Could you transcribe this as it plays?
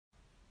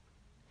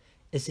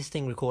Is this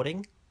thing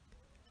recording?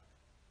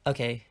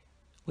 Okay,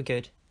 we're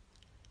good.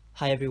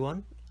 Hi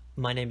everyone,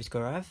 my name is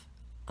Gaurav.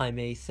 I'm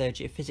a third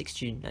year physics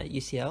student at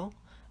UCL,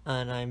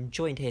 and I'm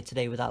joined here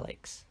today with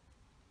Alex.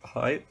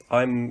 Hi,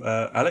 I'm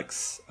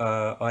Alex.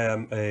 I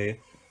am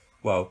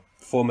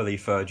formerly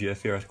third year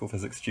theoretical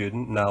physics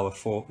student,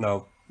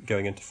 now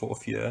going into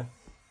fourth year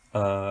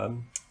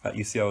at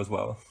UCL as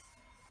well.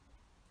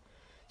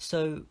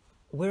 So,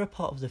 we're a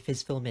part of the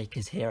Phys Film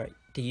Makers here at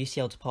the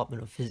UCL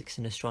Department of Physics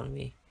and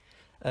Astronomy.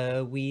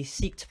 We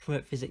seek to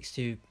promote physics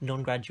to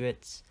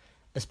non-graduates,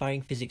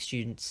 aspiring physics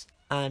students,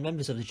 and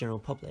members of the general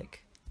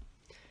public.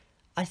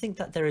 I think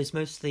that there is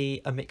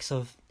mostly a mix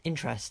of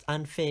interest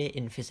and fear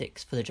in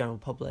physics for the general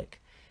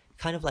public,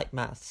 kind of like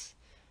maths.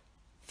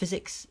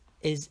 Physics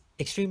is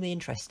extremely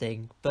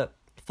interesting, but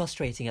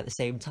frustrating at the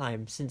same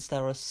time, since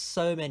there are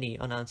so many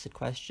unanswered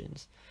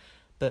questions.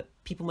 But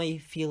people may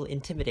feel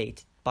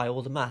intimidated by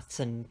all the maths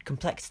and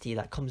complexity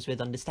that comes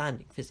with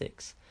understanding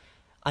physics.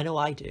 I know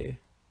I do.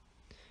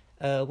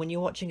 When you're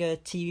watching a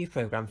TV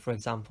program, for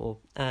example,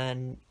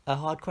 and a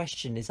hard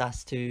question is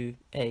asked to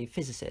a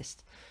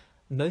physicist,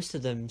 most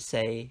of them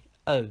say,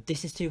 oh,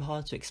 this is too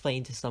hard to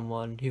explain to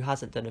someone who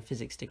hasn't done a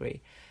physics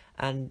degree.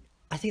 And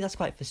I think that's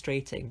quite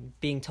frustrating,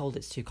 being told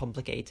it's too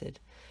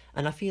complicated.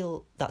 And I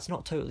feel that's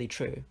not totally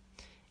true.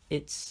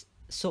 It's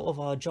sort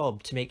of our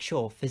job to make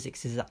sure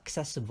physics is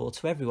accessible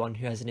to everyone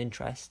who has an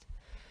interest.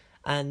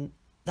 And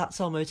that's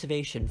our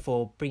motivation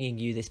for bringing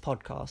you this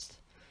podcast.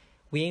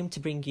 We aim to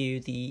bring you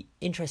the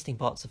interesting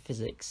parts of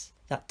physics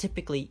that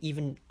typically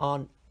even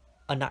aren't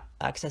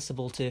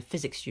accessible to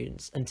physics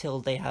students until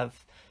they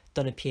have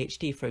done a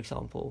PhD, for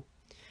example.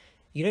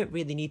 You don't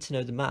really need to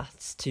know the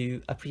maths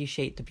to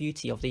appreciate the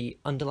beauty of the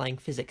underlying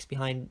physics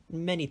behind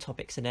many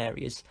topics and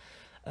areas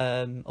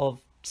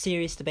of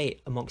serious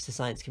debate amongst the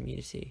science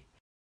community.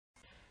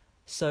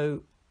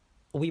 So,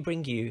 we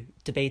bring you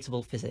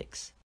Debatable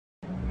Physics.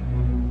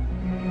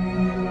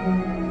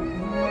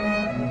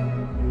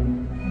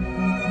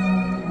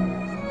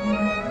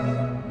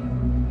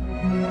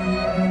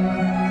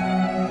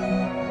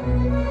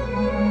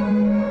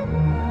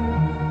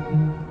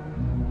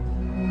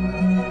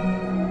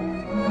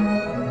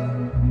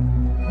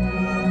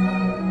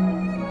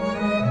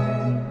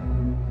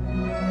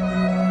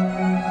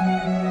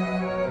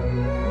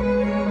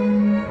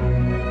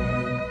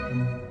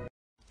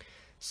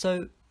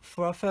 So,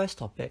 for our first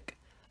topic,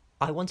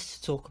 I wanted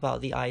to talk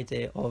about the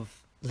idea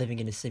of living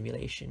in a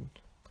simulation.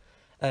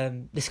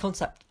 This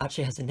concept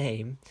actually has a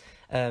name.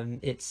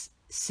 It's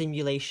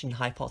simulation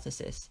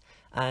hypothesis,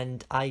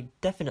 and I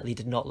definitely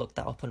did not look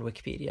that up on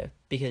Wikipedia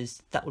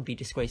because that would be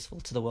disgraceful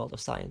to the world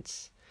of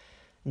science.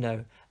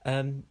 No,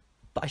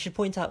 but I should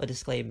point out a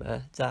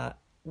disclaimer that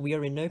we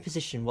are in no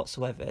position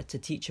whatsoever to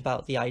teach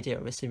about the idea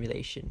of a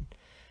simulation.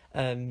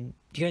 You're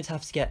going to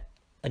have to get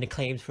an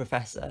acclaimed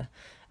professor,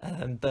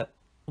 but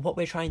what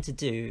we're trying to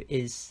do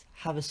is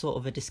have a sort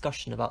of a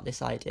discussion about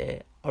this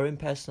idea, our own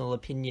personal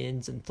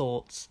opinions and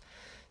thoughts.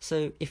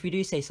 So if we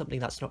do say something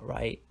that's not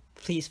right,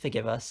 please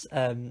forgive us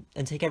and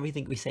take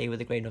everything we say with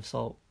a grain of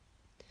salt.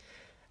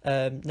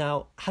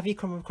 Now, have you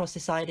come across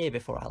this idea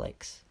before,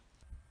 Alex?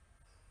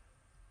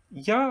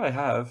 Yeah, I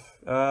have.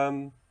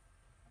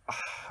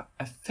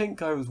 I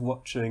think I was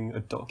watching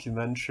a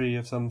documentary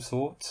of some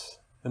sort.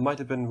 It might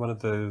have been one of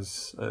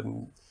those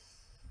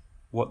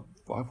what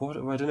I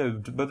don't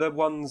know, but they're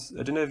ones,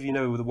 I don't know if you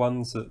know the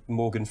ones that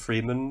Morgan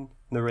Freeman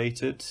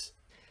narrated.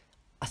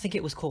 I think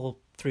it was called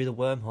Through the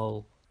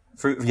Wormhole.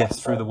 Through the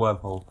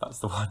Wormhole, that's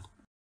the one.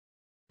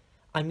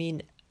 I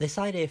mean, this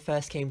idea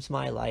first came to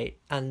my light,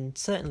 and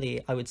certainly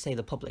I would say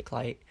the public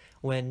light,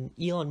 when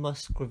Elon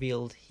Musk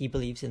revealed he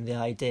believes in the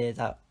idea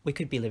that we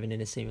could be living in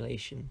a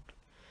simulation.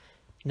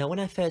 Now, when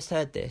I first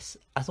heard this,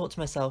 I thought to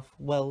myself,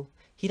 well,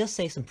 he does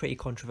say some pretty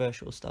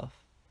controversial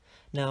stuff.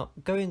 Now,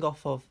 going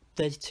off of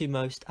 32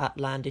 most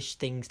outlandish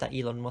things that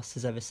Elon Musk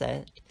has ever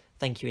said,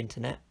 thank you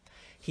internet,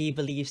 he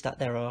believes that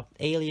there are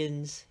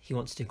aliens, he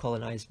wants to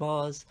colonize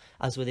Mars,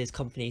 as with his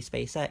company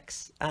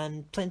SpaceX,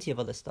 and plenty of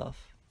other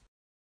stuff.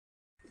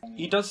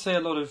 He does say a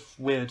lot of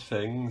weird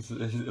things,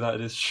 that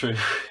is true.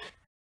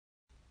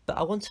 But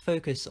I want to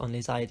focus on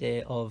his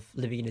idea of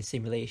living in a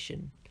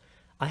simulation.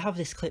 I have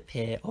this clip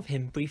here of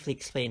him briefly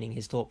explaining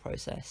his thought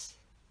process.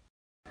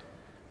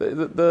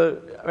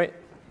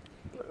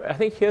 I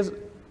think here's,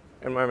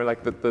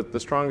 the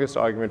strongest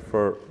argument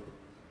for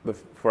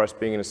us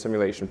being in a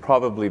simulation,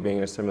 probably being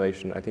in a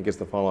simulation, I think is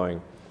the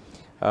following.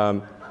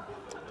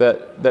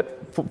 That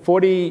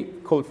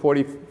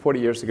 40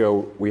 years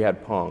ago, we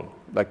had Pong,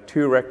 like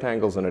two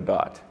rectangles and a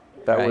dot.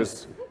 That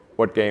was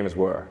what games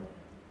were.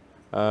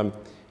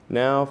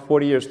 Now,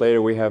 40 years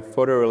later, we have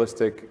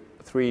photorealistic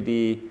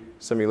 3D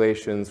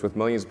simulations with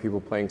millions of people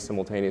playing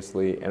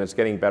simultaneously, and it's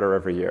getting better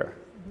every year.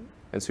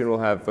 And soon we'll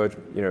have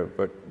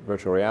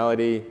virtual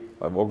reality,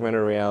 we'll have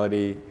augmented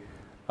reality.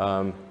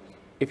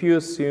 If you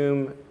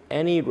assume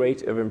any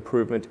rate of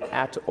improvement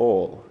at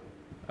all,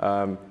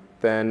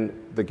 then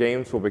the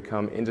games will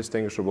become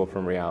indistinguishable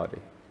from reality.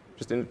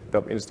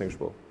 They'll be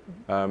indistinguishable.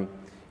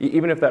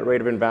 Even if that rate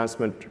of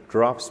advancement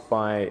drops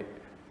by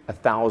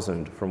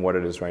 1,000 from what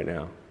it is right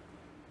now,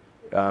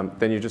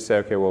 then you just say,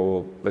 okay,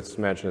 well, let's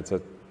imagine it's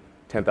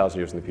 10,000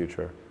 years in the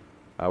future,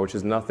 which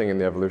is nothing in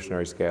the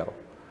evolutionary scale.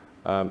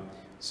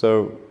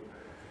 So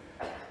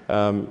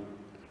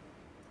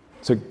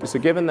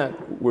given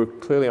that we're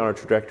clearly on a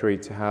trajectory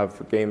to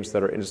have games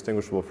that are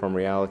indistinguishable from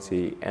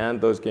reality,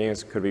 and those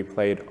games could be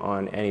played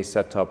on any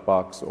set-top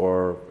box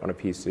or on a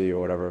PC or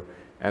whatever,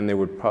 and there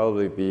would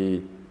probably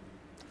be,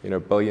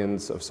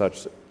 billions of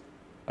such,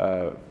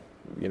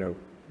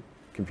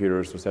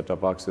 computers or set-top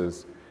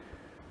boxes,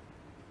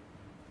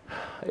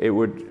 it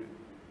would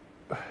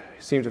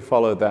seem to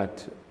follow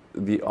that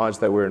the odds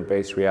that we're in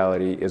base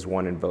reality is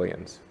 1 in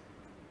billions.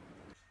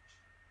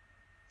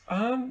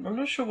 I'm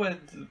not sure where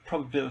the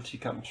probability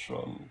comes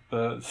from,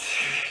 but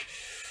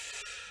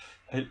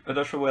I'm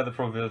not sure where the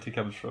probability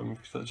comes from,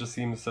 because that just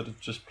seems sort of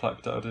just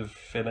plucked out of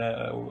thin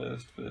air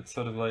almost, but it's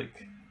sort of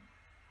like...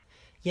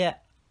 Yeah,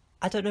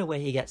 I don't know where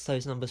he gets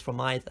those numbers from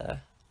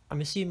either.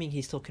 I'm assuming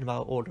he's talking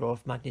about order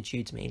of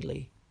magnitudes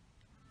mainly.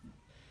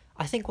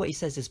 I think what he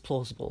says is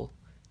plausible.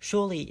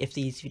 Surely if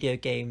these video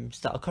games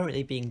that are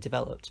currently being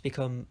developed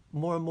become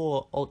more and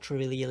more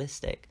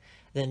ultra-realistic,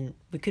 then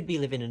we could be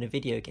living in a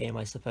video game,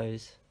 I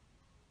suppose.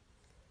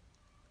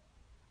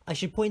 I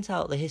should point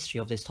out the history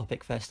of this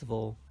topic first of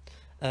all.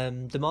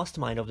 The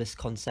mastermind of this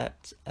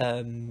concept,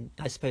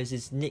 I suppose,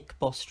 is Nick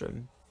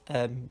Bostrom.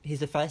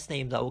 He's the first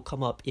name that will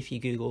come up if you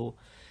Google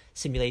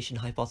simulation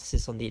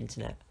hypothesis on the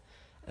internet.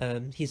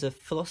 He's a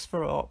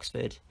philosopher at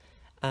Oxford,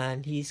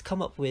 and he's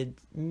come up with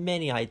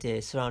many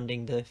ideas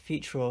surrounding the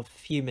future of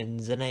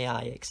humans and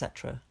AI,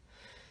 etc.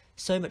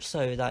 So much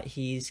so that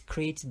he's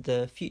created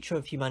the Future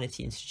of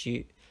Humanity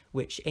Institute,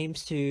 which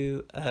aims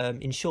to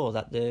ensure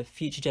that the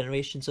future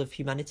generations of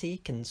humanity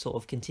can sort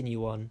of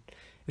continue on,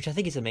 which I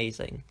think is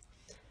amazing.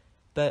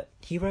 But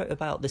he wrote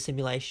about the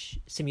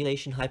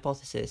simulation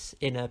hypothesis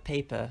in a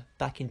paper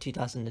back in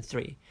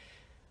 2003,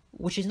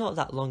 which is not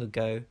that long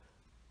ago,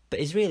 but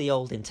is really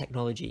old in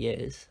technology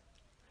years.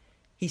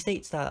 He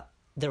states that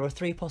there are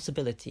 3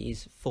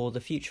 possibilities for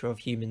the future of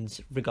humans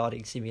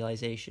regarding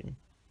simulation.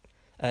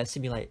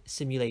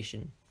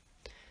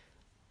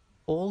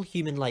 All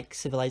human-like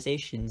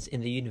civilizations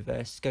in the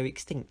universe go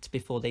extinct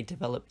before they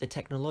develop the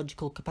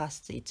technological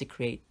capacity to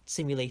create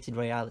simulated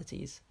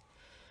realities.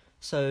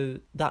 So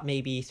that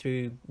may be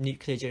through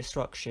nuclear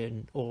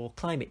destruction or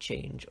climate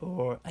change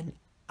or an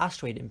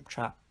asteroid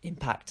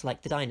impact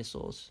like the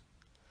dinosaurs.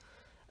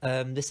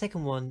 The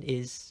second one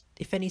is,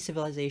 if any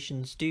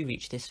civilizations do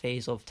reach this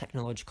phase of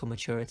technological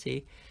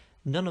maturity,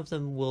 none of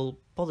them will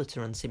bother to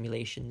run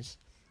simulations.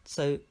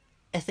 So,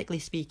 ethically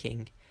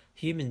speaking,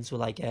 humans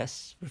will, I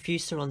guess,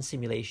 refuse to run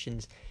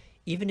simulations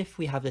even if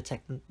we have the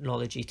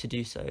technology to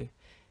do so,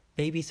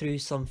 maybe through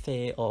some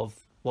fear of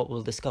what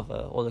we'll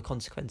discover or the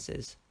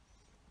consequences.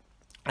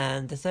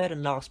 And the third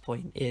and last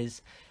point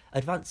is,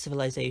 advanced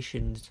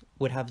civilizations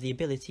would have the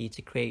ability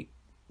to create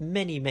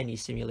many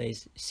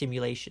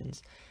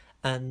simulations,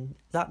 and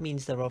that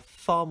means there are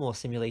far more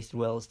simulated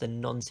worlds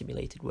than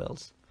non-simulated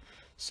worlds.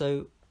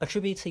 So,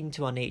 attributing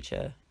to our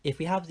nature, if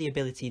we have the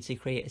ability to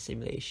create a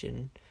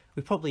simulation,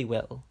 we probably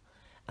will,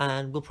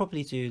 and we'll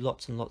probably do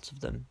lots and lots of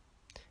them.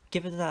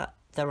 Given that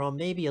there are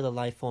maybe other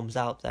life forms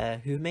out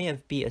there who may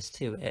have beat us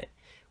to it,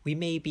 we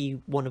may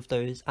be one of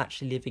those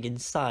actually living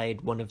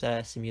inside one of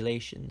their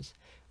simulations,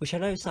 which I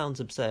know sounds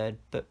absurd,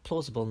 but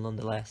plausible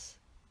nonetheless.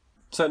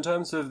 So in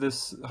terms of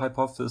this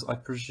hypothesis, I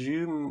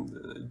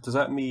presume, does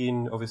that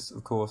mean, obviously,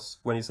 of course,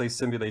 when you say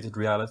simulated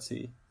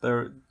reality,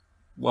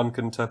 one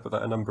can interpret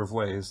that a number of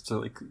ways.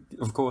 So,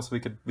 of course, we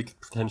could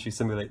potentially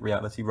simulate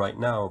reality right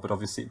now, but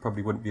obviously it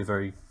probably wouldn't be a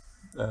very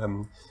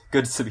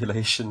good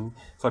simulation.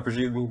 So I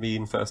presume you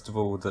mean, first of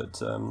all,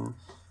 that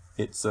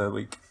it's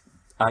a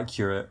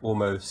accurate,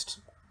 almost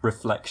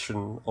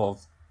reflection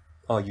of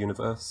our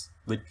universe,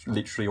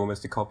 literally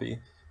almost a copy,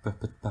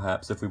 but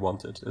perhaps if we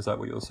wanted. Is that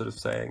what you're sort of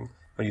saying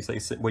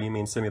when you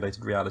mean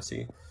simulated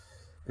reality?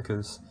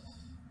 Because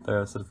there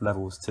are sort of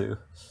levels to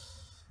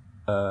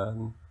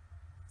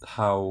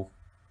how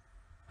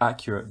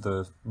accurate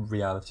the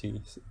reality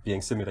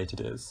being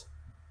simulated is.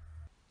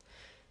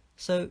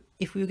 So,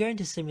 if we were going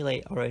to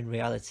simulate our own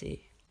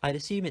reality, I'd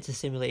assume it's a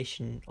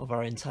simulation of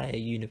our entire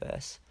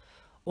universe,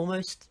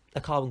 almost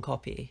a carbon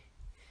copy.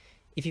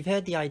 If you've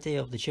heard the idea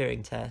of the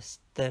Turing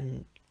test,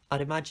 then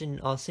I'd imagine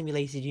our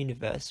simulated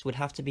universe would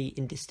have to be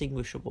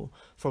indistinguishable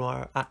from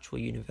our actual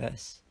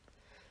universe.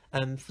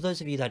 For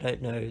those of you that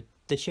don't know,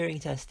 the Turing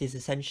test is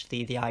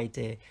essentially the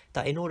idea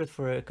that in order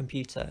for a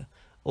computer,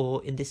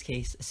 or in this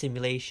case a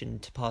simulation,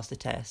 to pass the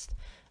test,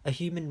 a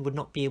human would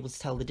not be able to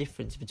tell the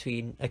difference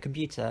between a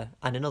computer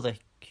and another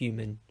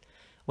human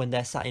when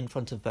they're sat in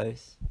front of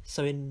both.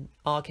 So in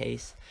our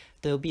case,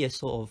 there'll be a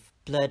sort of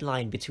blurred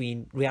line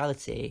between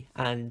reality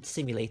and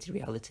simulated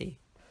reality.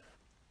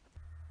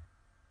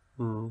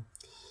 The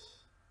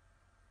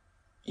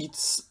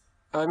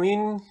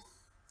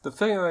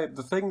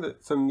thing that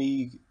for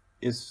me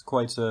is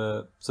quite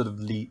a sort of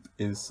leap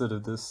is sort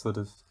of this sort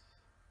of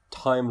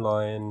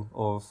timeline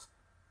of,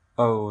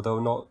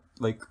 they'll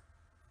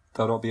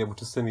not be able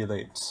to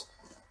simulate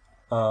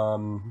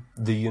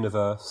the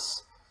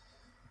universe.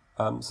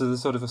 So the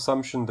sort of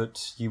assumption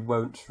that you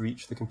won't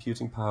reach the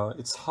computing power,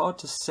 it's hard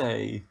to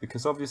say,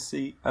 because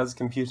obviously as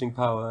computing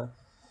power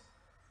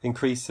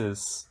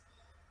increases,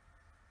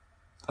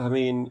 I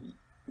mean,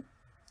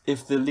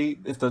 if the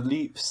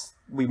leaps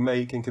we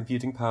make in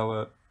computing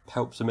power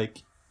help to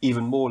make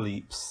even more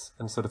leaps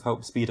and sort of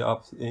help speed it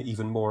up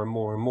even more and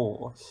more and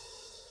more,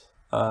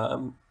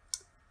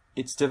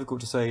 it's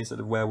difficult to say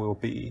sort of where we'll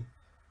be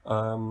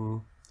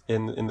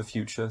in the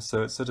future.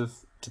 So it's sort of,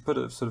 to put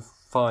a sort of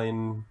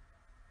fine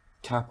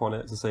cap on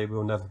it to say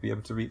we'll never be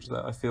able to reach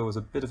that, I feel is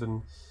a bit of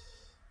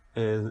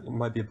it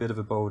might be a bit of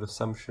a bold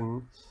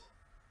assumption.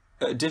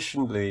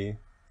 Additionally,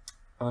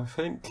 I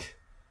think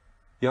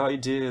the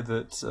idea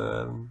that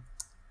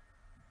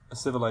a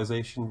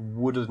civilization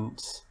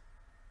wouldn't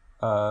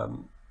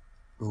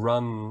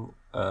run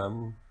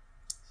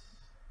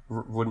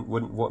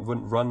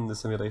wouldn't run the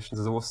simulations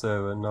is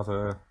also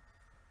another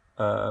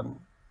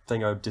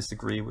thing I would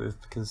disagree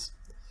with, because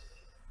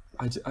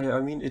I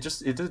mean it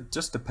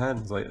just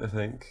depends, I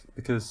think,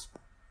 because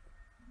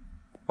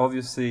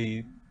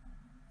obviously,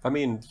 I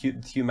mean,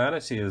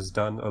 humanity has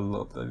done a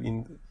lot. I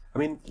mean,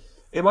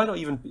 it might not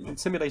even,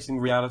 simulating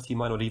reality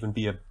might not even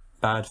be a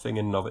bad thing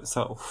in and of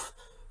itself.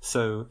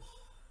 So,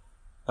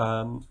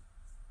 I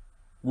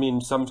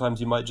mean, sometimes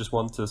you might just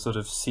want to sort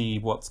of see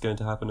what's going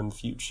to happen in the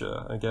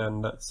future.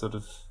 Again, that's sort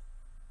of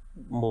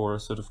more a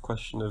sort of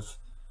question of,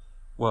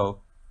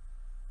 well,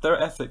 there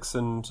are ethics,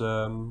 and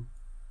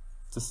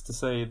just to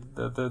say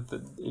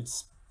that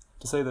it's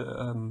to say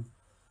that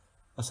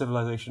a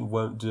civilization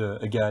won't do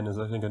it again is,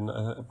 I think, an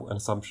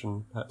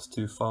assumption perhaps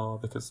too far,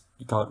 because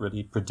you can't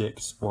really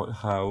predict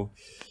how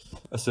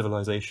a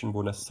civilization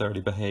will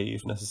necessarily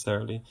behave,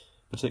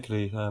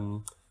 particularly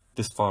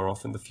this far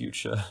off in the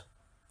future.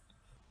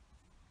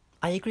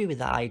 I agree with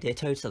that idea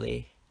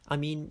totally. I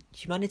mean,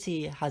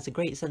 humanity has a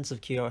great sense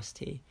of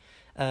curiosity,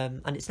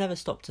 and it's never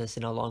stopped us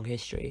in our long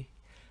history.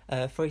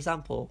 For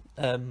example,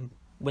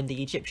 when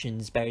the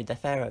Egyptians buried their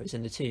pharaohs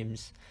in the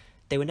tombs,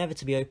 they were never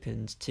to be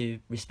opened to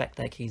respect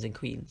their kings and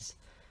queens.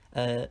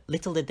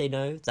 Little did they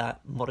know that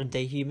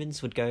modern-day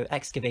humans would go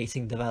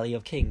excavating the Valley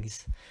of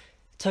Kings,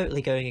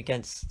 totally going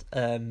against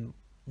the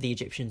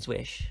Egyptians'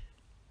 wish.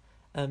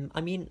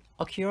 I mean,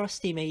 our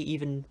curiosity may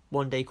even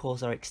one day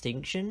cause our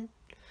extinction.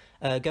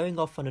 Going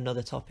off on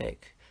another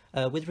topic,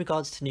 with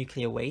regards to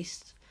nuclear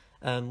waste,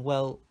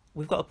 well,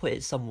 we've got to put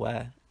it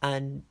somewhere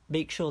and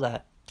make sure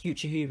that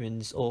future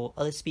humans or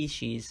other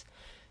species,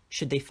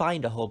 should they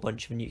find a whole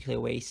bunch of nuclear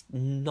waste,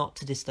 not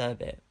to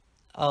disturb it.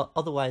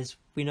 Otherwise,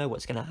 we know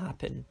what's going to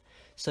happen.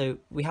 So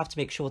we have to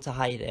make sure to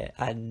hide it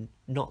and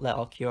not let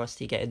our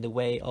curiosity get in the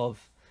way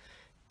of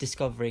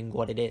discovering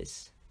what it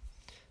is.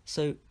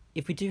 So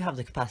if we do have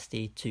the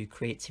capacity to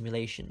create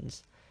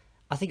simulations,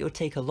 I think it would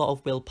take a lot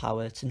of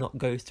willpower to not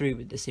go through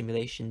with the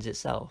simulations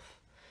itself.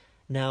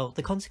 Now,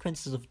 the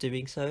consequences of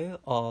doing so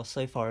are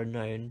so far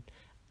unknown,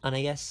 and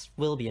I guess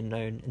will be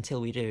unknown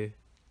until we do.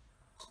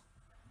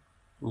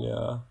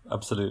 Yeah,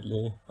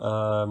 absolutely.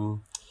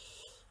 And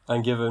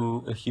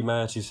given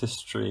humanity's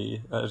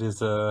history, it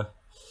is a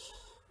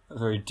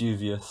very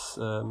dubious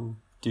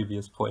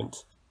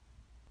point.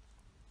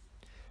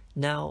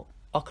 Now,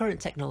 our current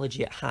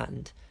technology at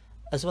hand,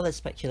 as well as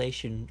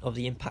speculation of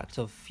the impact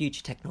of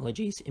future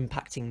technologies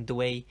impacting the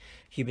way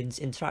humans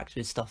interact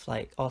with stuff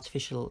like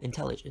artificial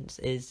intelligence,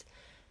 is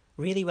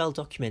really well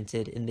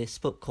documented in this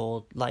book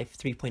called Life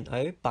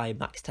 3.0 by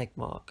Max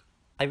Tegmark.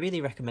 I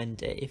really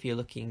recommend it if you're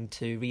looking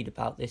to read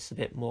about this a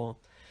bit more.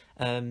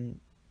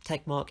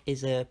 Tegmark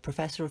is a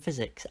professor of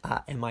physics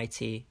at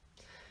MIT.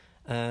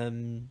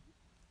 And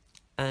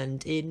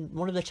in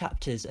one of the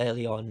chapters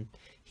early on,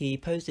 he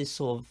poses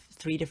sort of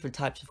 3 different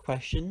types of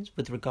questions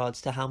with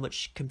regards to how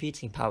much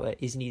computing power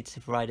is needed to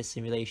provide a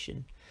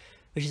simulation,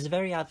 which is a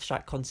very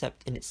abstract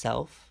concept in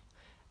itself.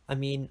 I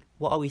mean,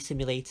 what are we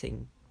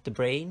simulating? The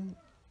brain,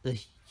 the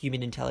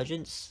human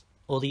intelligence,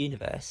 or the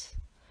universe?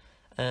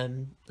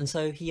 And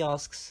so he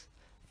asks,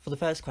 for the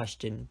first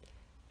question,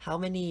 how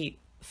many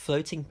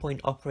floating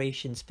point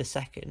operations per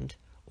second,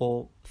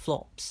 or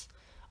flops,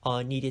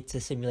 are needed to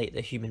simulate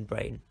the human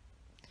brain?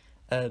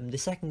 The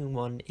second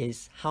one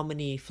is, how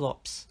many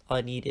flops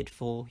are needed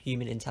for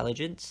human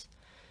intelligence?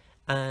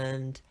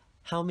 And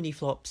how many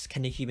flops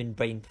can a human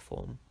brain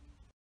perform?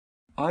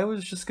 I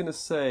was just going to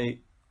say,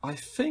 I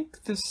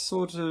think this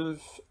sort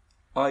of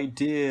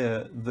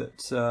idea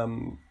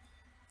that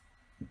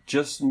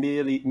just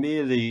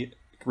merely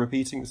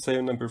repeating the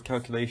same number of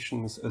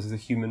calculations as the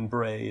human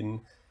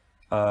brain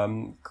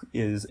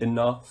is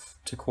enough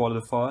to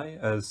qualify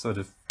as sort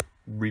of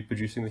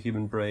reproducing the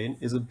human brain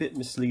is a bit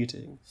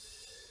misleading.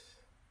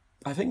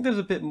 I think there's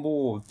a bit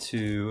more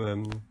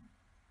to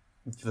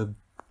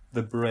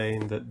the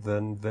brain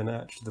than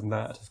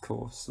that, of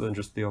course, than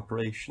just the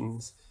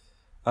operations.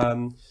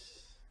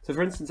 So,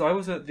 for instance, I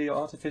was at the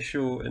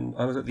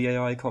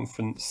AI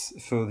conference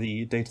for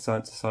the Data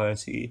Science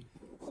Society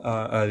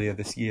earlier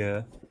this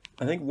year.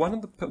 I think one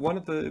of the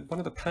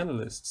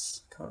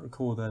panelists, can't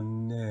recall their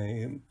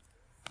name,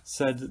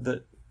 said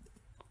that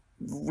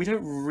we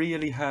don't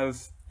really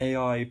have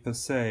AI per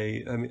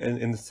se,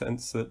 in the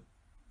sense that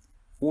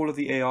all of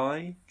the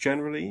AI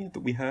generally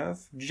that we have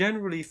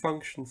generally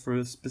function for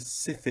a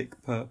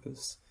specific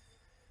purpose,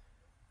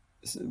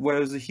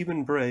 whereas the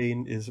human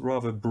brain is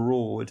rather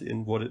broad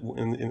in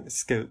in its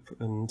scope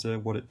and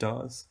what it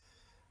does.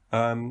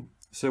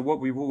 So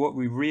what we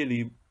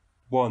really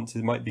want,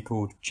 it might be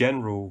called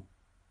general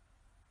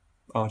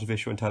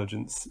artificial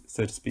intelligence,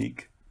 so to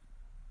speak.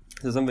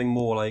 So something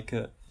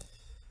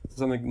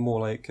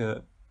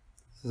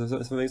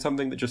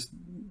that just,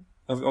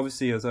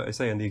 obviously, as I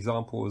say in the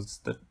examples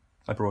that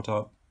I brought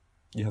up,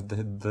 you have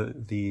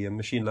the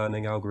machine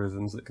learning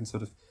algorithms that can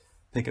sort of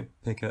pick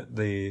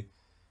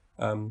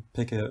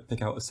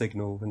out a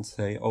signal and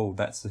say, oh,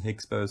 that's the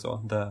Higgs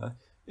boson there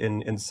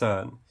in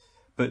CERN,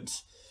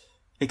 but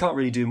it can't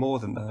really do more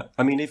than that.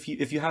 I mean, if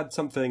you had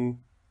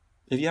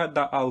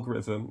that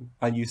algorithm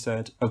and you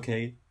said,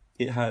 okay,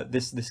 it had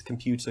this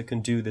computer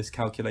can do this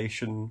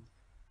calculation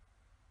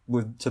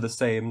to the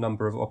same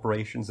number of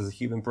operations as a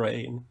human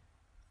brain,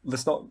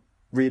 that's not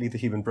really the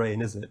human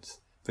brain, is it?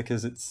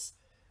 Because it's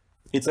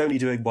only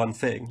doing one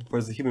thing,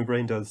 whereas the human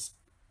brain does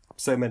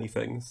so many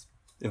things,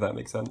 if that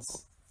makes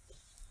sense.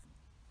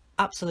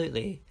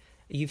 Absolutely.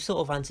 You've sort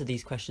of answered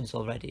these questions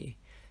already.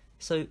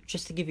 So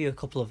just to give you a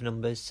couple of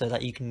numbers so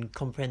that you can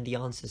comprehend the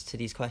answers to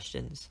these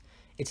questions,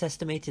 it's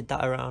estimated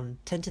that around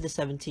 10 to the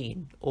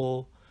 17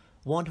 or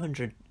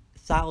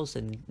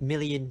 100,000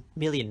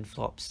 million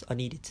flops are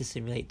needed to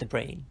simulate the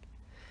brain.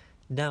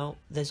 Now,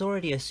 there's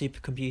already a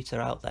supercomputer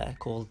out there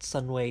called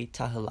Sunway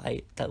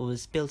Tahalite that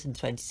was built in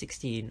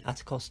 2016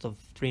 at a cost of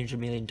 $300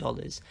 million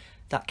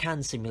that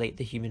can simulate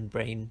the human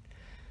brain.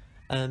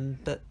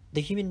 But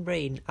the human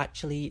brain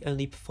actually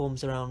only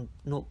performs around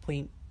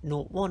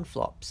 0.01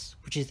 flops,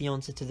 which is the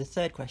answer to the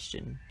third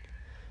question.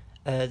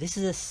 This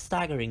is a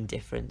staggering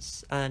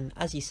difference, and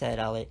as you said,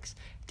 Alex,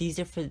 these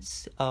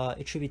differences are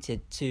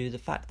attributed to the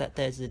fact that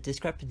there's a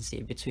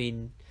discrepancy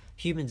between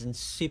humans and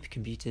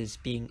supercomputers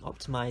being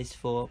optimized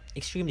for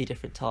extremely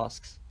different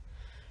tasks.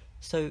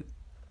 So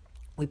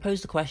we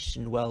pose the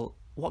question, well,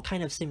 what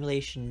kind of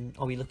simulation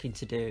are we looking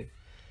to do?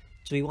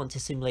 Do we want to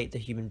simulate the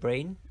human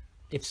brain?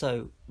 If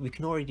so, we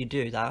can already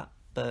do that,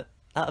 but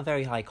at a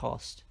very high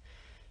cost.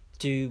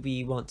 Do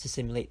we want to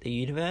simulate the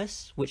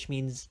universe, which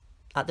means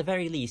at the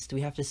very least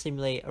we have to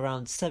simulate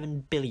around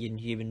 7 billion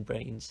human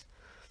brains?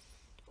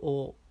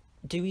 Or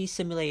do we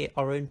simulate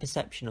our own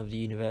perception of the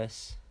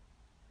universe?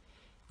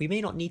 We may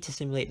not need to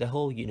simulate the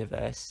whole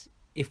universe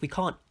if we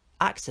can't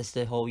access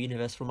the whole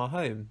universe from our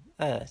home,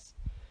 Earth.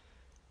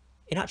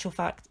 In actual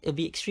fact, it'll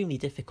be extremely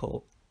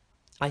difficult,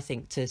 I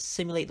think, to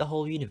simulate the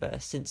whole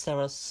universe, since there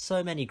are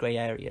so many grey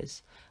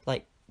areas,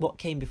 like what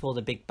came before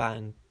the Big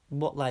Bang,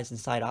 what lies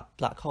inside a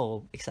black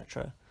hole,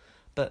 etc.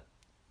 But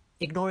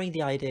ignoring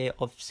the idea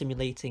of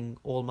simulating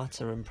all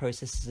matter and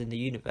processes in the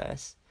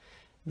universe,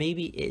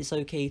 maybe it's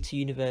okay to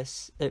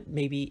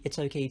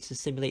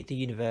simulate the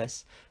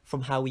universe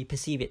from how we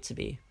perceive it to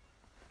be.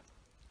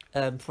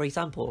 For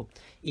example,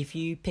 if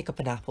you pick up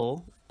an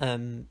apple,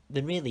 then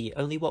really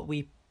only what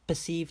we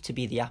perceive to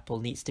be the apple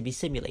needs to be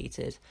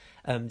simulated,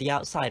 the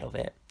outside of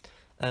it.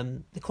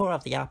 The core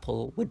of the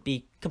apple would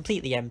be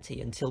completely empty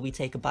until we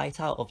take a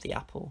bite out of the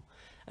apple,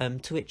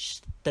 to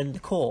which then the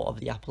core of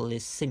the apple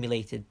is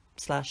simulated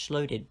 /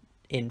 loaded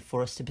in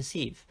for us to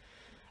perceive,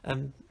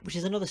 which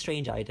is another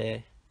strange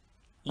idea.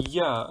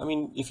 Yeah, I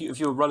mean, if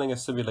you're running a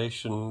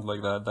simulation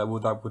like that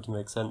would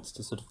make sense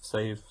to sort of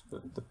save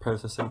the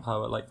processing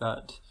power like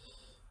that.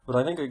 But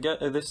I think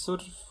this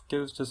sort of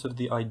goes to sort of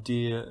the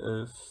idea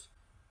of,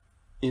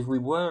 if we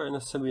were in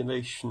a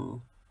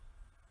simulation,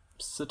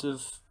 sort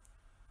of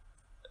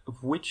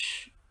who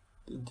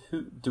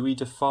do we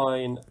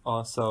define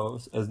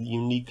ourselves as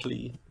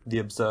uniquely the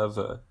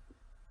observer?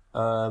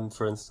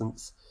 For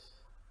instance.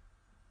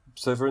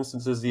 So, for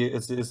instance, is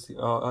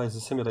a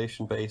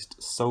simulation based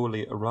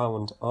solely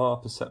around our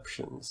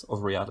perceptions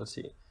of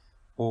reality,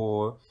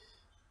 or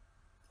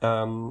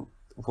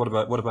what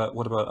about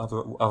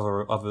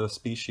other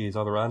species,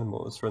 other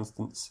animals? For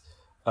instance,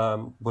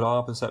 is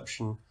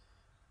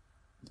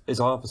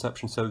our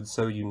perception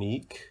so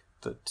unique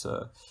that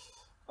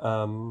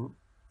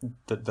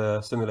that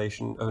the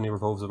simulation only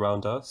revolves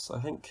around us? I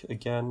think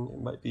again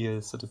it might be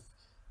a sort of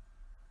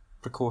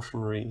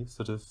precautionary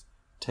sort of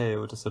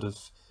tale to sort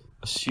of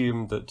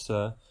assume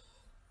that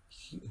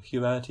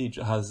humanity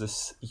has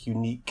this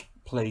unique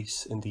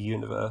place in the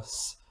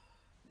universe.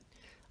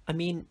 I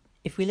mean,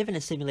 if we live in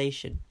a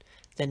simulation,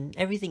 then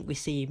everything we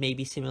see may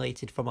be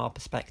simulated from our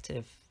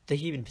perspective, the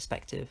human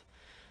perspective.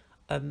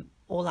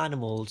 All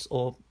animals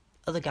or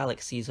other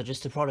galaxies are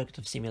just a product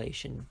of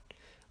simulation.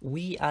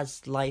 We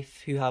as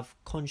life who have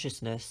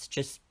consciousness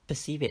just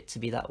perceive it to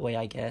be that way,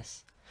 I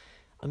guess.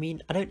 I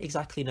mean, I don't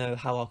exactly know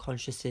how our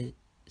consciousness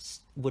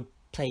would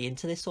play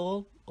into this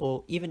all,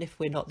 or even if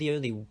we're not the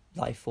only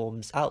life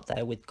forms out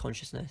there with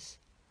consciousness.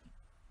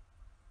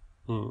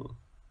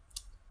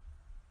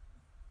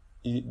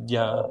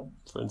 Yeah,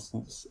 for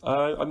instance.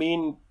 I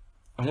mean,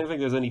 I don't think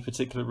there's any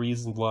particular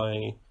reason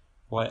why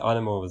why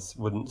animals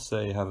wouldn't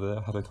say have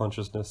a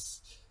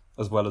consciousness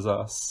as well as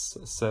us.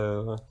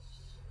 So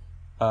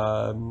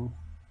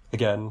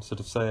again, sort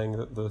of saying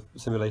that the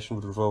simulation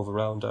would revolve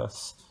around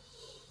us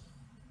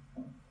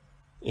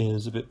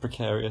is a bit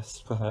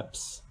precarious,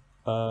 perhaps.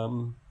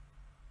 It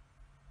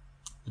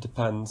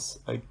depends.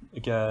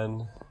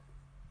 Again,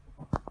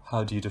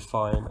 how do you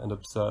define an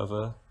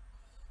observer,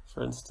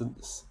 for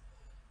instance?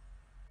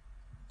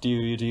 Do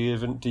you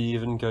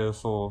even go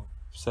for,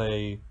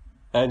 say,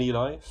 any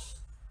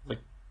life, like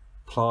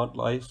plant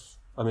life?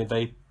 I mean,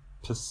 they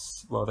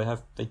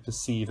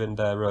perceive in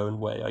their own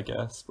way, I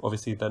guess.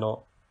 Obviously, they're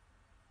not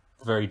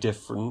very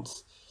different,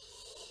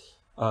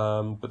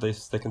 but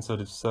they can sort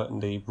of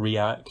certainly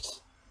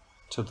react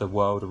to the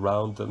world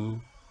around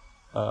them,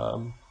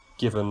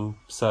 given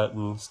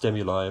certain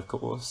stimuli, of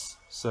course.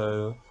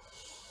 So,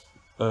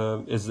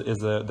 is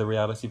the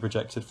reality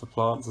projected for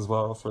plants as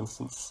well, for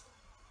instance?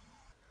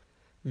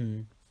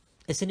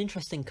 It's an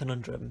interesting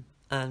conundrum,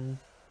 and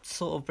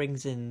sort of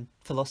brings in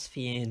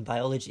philosophy and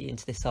biology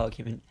into this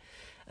argument.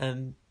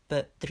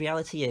 But the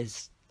reality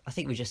is, I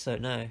think we just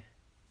don't know.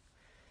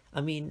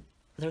 I mean,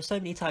 there are so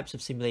many types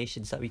of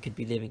simulations that we could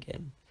be living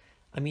in.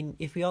 I mean,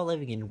 if we are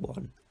living in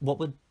one, what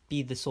would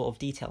be the sort of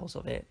details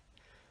of it?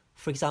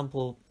 For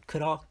example,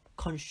 could our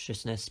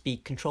consciousness be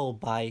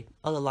controlled by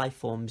other life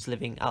forms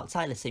living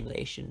outside a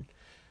simulation,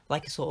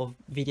 like a sort of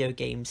video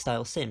game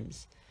style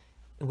Sims,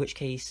 in which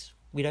case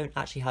we don't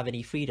actually have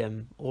any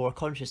freedom or a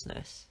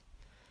consciousness?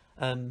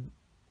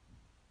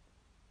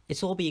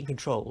 It's all being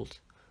controlled.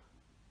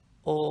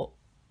 Or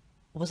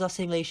was our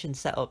simulation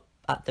set up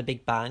at the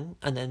Big Bang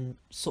and then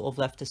sort of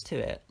left us to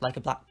it, like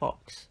a black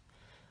box,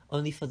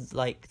 only for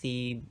like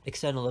the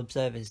external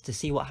observers to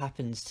see what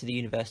happens to the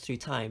universe through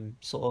time,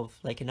 sort of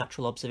like a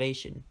natural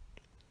observation?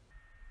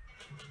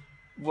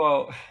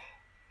 Well,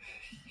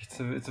 it's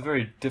a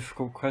very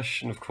difficult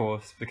question, of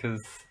course,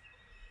 because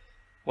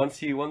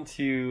once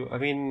you, I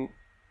mean,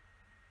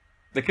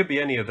 there could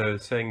be any of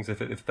those things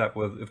if that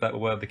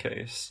were the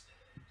case.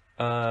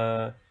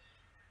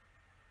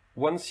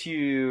 Once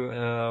you,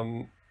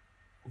 I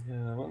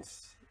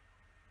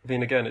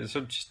mean, again, it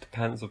sort of just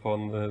depends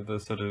upon the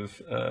sort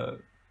of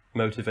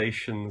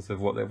motivations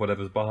of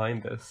whatever's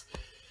behind this,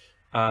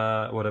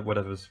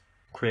 whatever's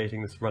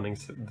creating this, running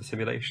the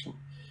simulation.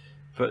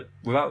 But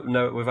without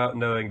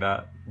knowing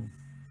that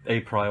a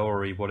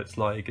priori what it's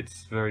like,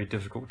 it's very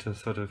difficult to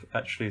sort of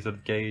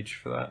gauge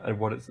for that and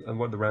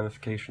what the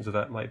ramifications of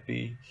that might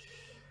be.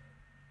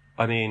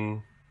 I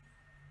mean,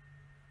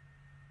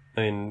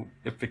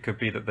 if it could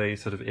be that they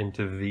sort of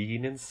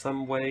intervene in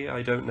some way,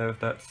 I don't know if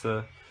that's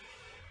a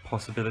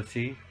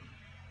possibility.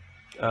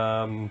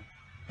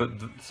 But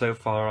so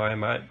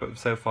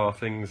far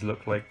things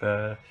look like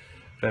they're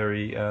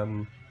very, I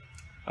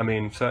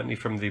mean, certainly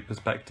from the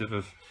perspective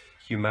of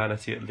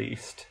humanity at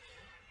least,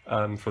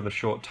 for the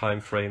short time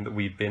frame that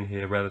we've been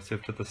here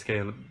relative to the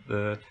scale of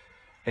the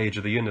age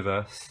of the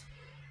universe,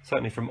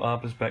 certainly from our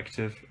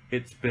perspective,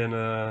 it's been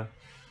a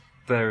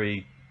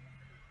very,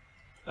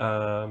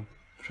 shall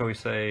we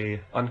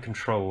say,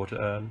 uncontrolled,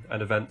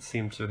 and events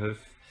seem to have,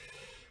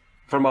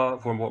 to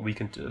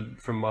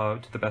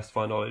the best of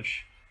our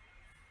knowledge,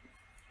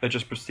 they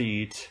just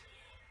proceed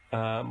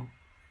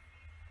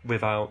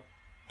without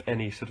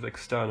any sort of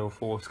external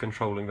force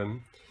controlling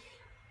them.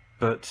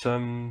 But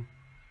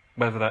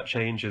whether that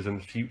changes in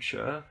the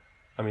future,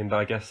 I mean,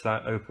 I guess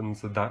that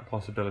opens that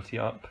possibility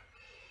up.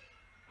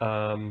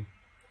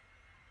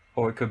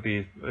 Or it could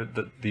be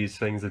that these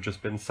things have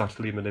just been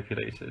subtly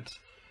manipulated.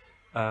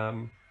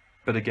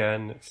 But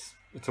again,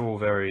 it's all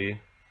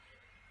very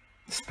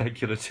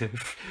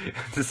speculative.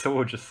 It's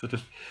all just sort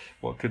of,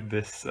 what could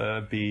this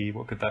be?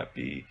 What could that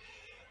be?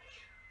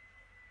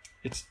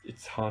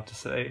 It's hard to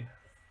say.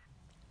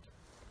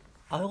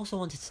 I also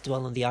wanted to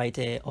dwell on the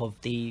idea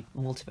of the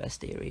multiverse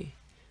theory.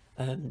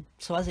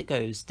 So as it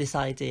goes, this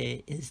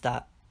idea is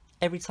that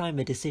every time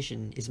a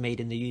decision is made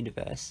in the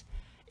universe,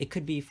 it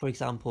could be, for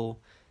example,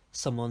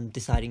 someone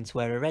deciding to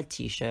wear a red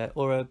t-shirt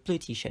or a blue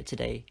t-shirt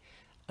today.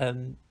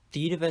 The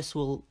universe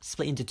will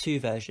split into two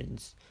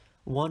versions.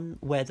 One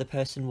where the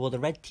person wore the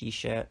red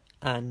t-shirt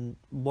and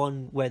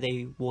one where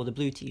they wore the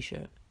blue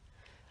t-shirt.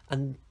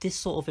 And this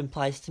sort of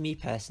implies to me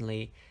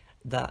personally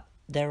that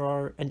there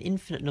are an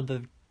infinite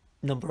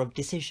number of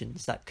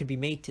decisions that could be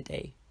made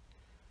today.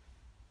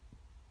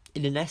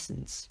 In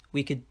essence,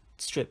 we could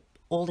strip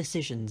all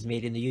decisions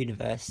made in the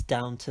universe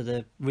down to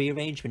the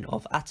rearrangement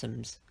of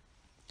atoms.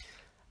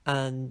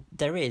 And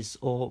there is,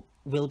 or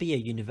will be, a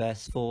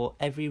universe for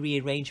every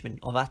rearrangement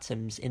of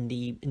atoms in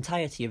the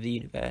entirety of the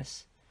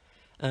universe.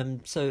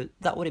 So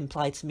that would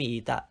imply to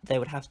me that there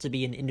would have to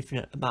be an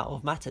infinite amount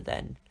of matter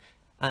then.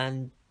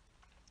 And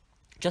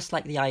just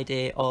like the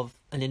idea of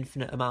an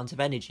infinite amount of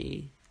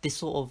energy, this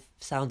sort of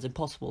sounds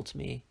impossible to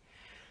me.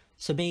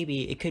 So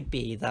maybe it could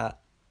be that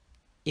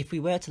if we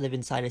were to live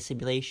inside a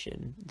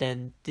simulation,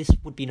 then this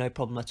would be no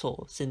problem at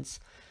all,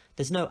 since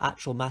there's no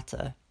actual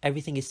matter,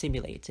 everything is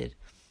simulated.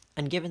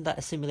 And given that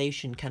a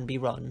simulation can be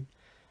run,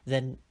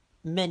 then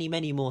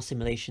many more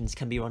simulations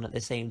can be run at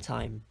the same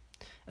time.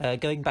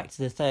 going back to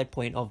the third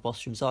point of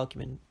Bostrom's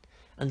argument.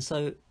 And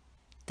so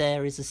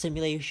there is a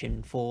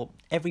simulation for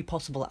every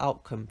possible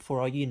outcome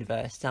for our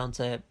universe, down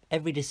to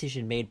every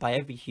decision made by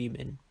every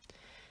human.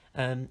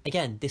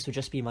 Again, this would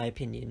just be my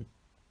opinion.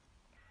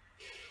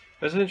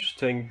 That's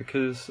interesting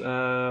because,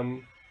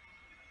 of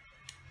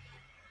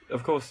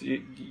course,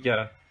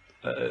 yeah,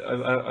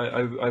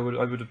 I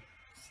would have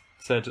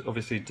said,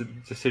 obviously,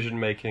 decision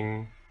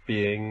making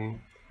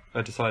being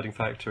a deciding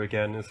factor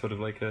again is sort of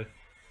like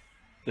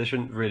there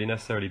shouldn't really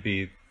necessarily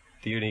be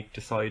the unique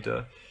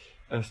decider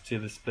as to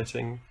the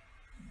splitting.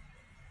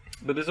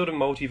 But the sort of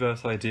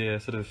multiverse idea,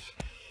 sort of,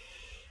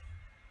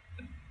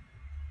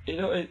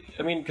 I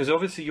mean, because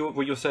obviously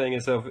what you're saying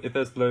is if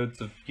there's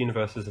loads of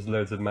universes, there's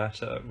loads of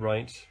matter,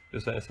 right?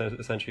 Is that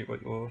essentially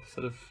what you're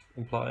sort of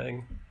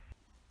implying?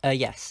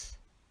 Yes.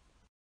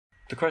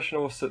 The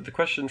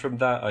question from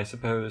that, I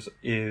suppose,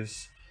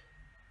 is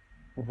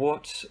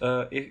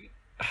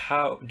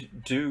how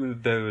do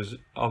those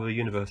other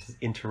universes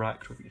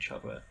interact with each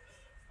other?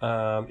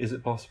 Is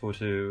it possible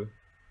to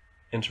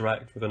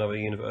interact with another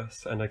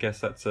universe? And I guess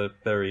that's a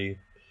very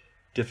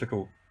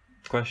difficult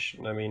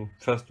question. I mean,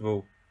 first of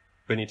all,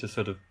 we need to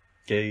sort of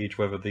gauge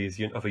whether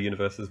these other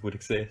universes would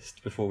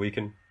exist before we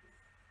can.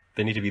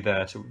 They need to be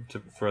there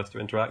for us to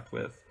interact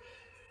with.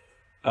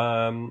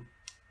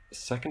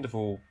 Second of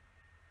all,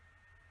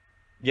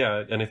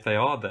 yeah, and if they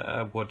are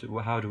there,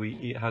 how do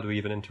we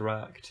even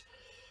interact?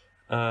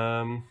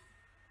 There's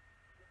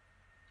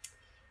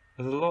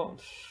a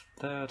lot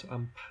there to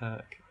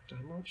unpack.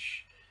 I'm not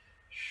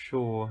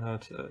sure how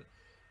to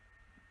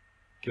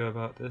go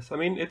about this. I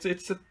mean, it's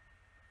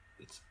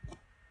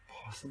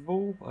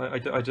possible. I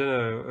don't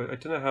know. I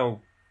don't know how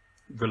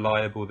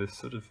reliable this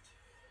sort of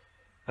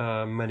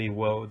many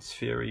worlds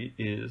theory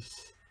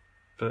is,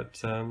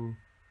 but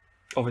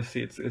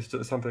obviously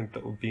it's something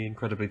that will be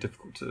incredibly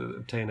difficult to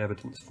obtain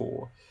evidence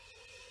for.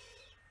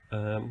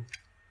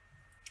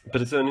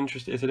 But it's an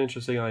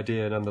interesting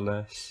idea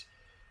nonetheless.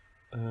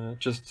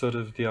 Just sort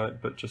of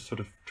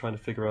trying to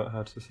figure out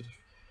how to sort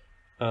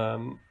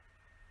of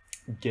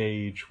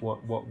gauge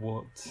what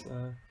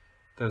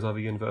those other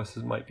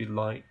universes might be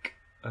like,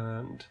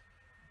 and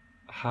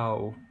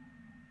how,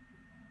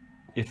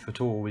 if at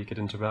all, we could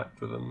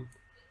interact with them.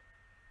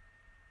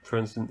 For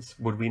instance,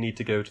 would we need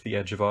to go to the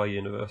edge of our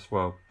universe?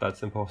 Well,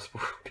 that's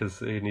impossible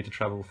because you need to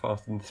travel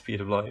faster than the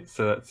speed of light.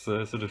 So that's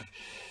sort of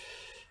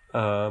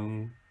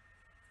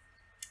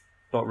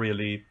not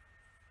really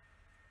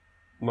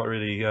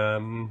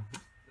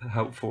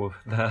helpful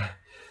there.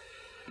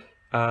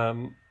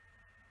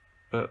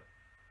 But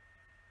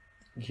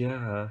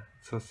yeah,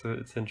 so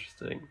it's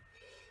interesting.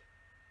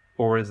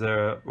 Or are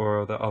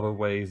there other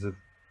ways of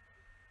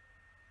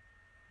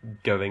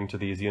going to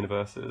these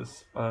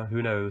universes?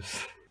 Who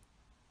knows?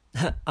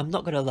 I'm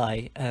not gonna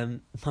lie,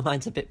 my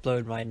mind's a bit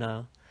blown right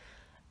now.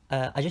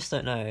 I just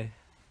don't know.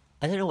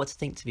 I don't know what to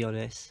think, to be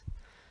honest.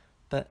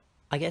 But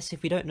I guess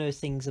if we don't know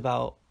things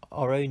about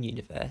our own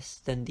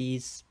universe, then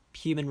these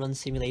human-run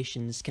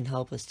simulations can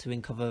help us to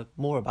uncover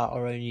more about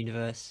our own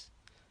universe.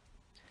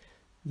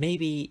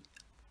 Maybe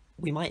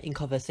we might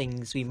uncover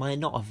things we might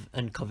not have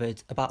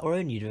uncovered about our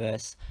own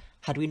universe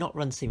had we not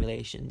run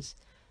simulations,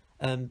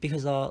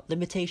 because our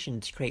limitation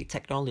to create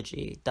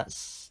technology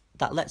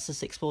that lets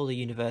us explore the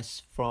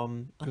universe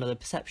from another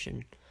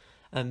perception.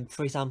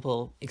 For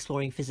example,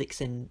 exploring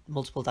physics in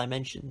multiple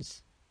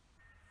dimensions.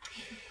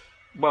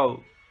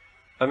 Well,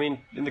 I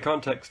mean, in the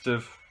context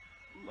of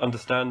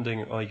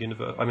understanding our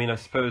universe, I mean, I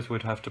suppose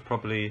we'd have to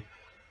probably...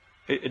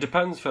 It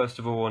depends, first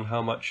of all, on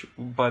how much,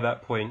 by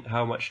that point,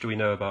 how much do we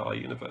know about our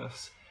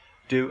universe?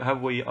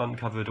 Have we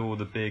uncovered all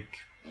the big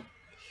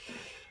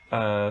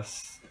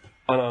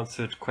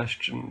unanswered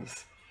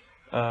questions?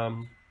 I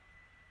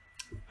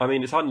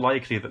mean, it's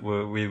unlikely that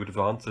we would have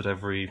answered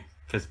every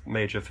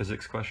major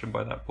physics question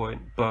by that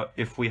point, but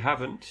if we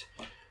haven't,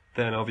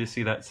 then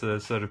obviously that's a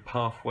sort of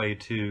pathway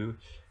to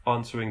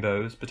answering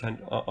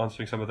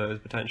some of those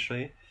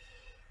potentially.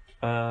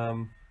 I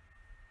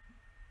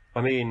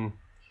mean,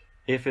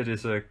 if it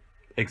is a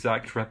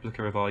exact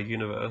replica of our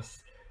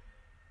universe,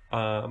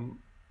 then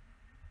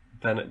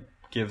it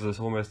gives us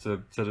almost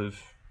a sort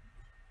of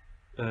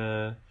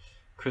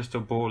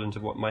crystal ball into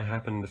what might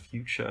happen in the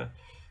future,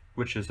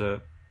 which is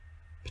a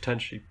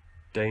potentially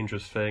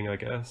dangerous thing, I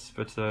guess.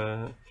 But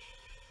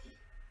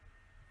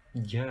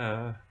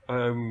yeah,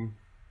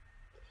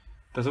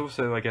 there's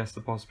also, I guess,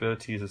 the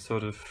possibilities of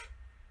sort of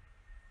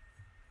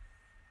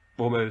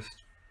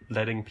almost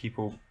letting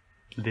people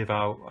live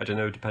out. I don't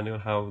know, depending on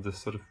how this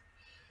sort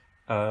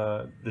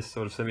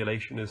of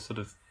simulation is sort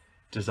of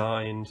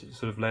designed,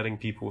 sort of letting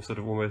people sort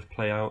of almost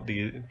play out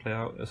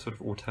a sort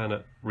of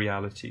alternate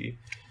reality,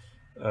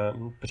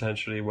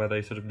 potentially where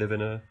they sort of live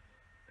in a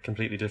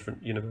completely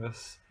different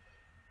universe,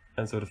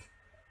 and sort of,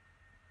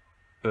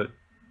 but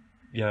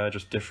yeah,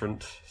 just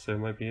different. So it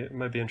might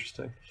be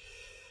interesting.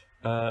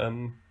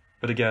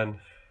 But again,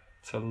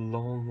 it's a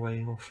long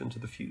way off into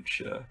the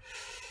future.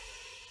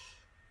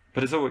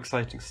 But it's all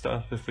exciting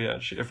stuff. If we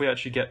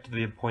actually get to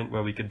the point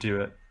where we could do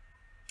it,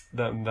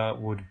 then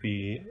that would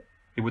be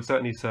it would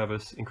certainly serve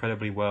us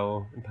incredibly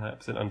well, and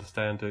perhaps in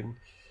understanding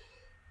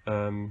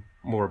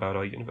more about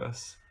our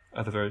universe,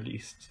 at the very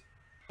least.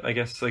 I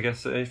guess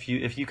if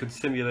you could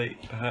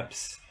simulate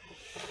perhaps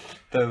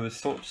those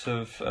sorts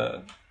of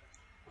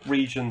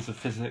regions of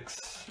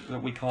physics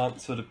that we can't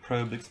sort of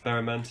probe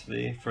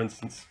experimentally, for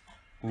instance,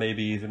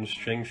 maybe even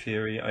string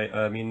theory.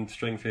 I mean,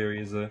 string theory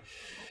is a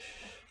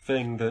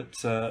thing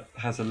that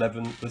has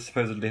 11, that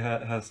supposedly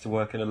has to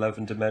work in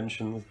 11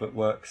 dimensions, but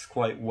works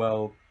quite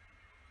well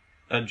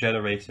at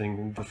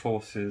generating the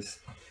forces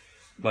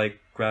like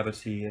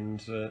gravity and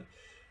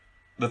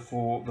the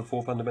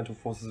four fundamental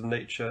forces of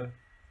nature.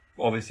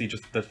 Obviously,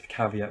 just with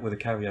a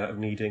caveat of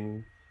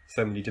needing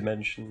so many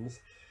dimensions,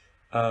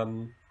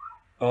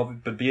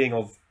 but being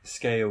of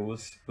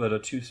scales that are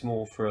too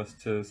small for us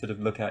to sort of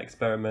look at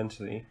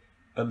experimentally,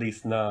 at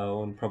least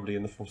now and probably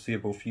in the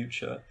foreseeable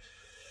future.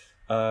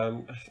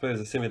 I suppose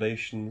the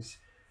simulations,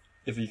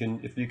 if you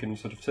can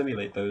sort of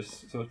simulate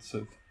those sorts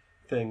of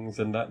things,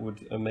 and that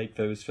would make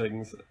those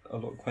things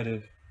quite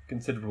a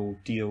considerable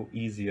deal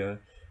easier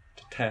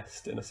to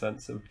test, in a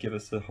sense. It would give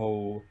us a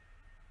whole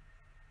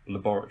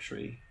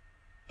laboratory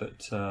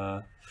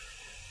that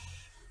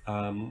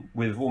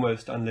with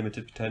almost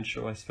unlimited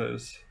potential, I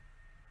suppose.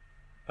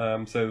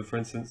 So, for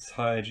instance,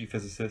 high energy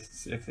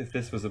physicists, if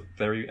this was a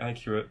very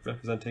accurate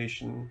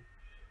representation,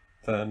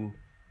 then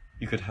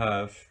you could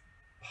have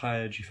high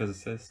energy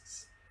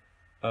physicists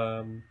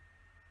who,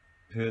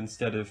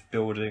 instead of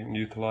building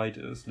new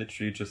colliders,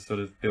 literally just sort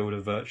of build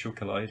a virtual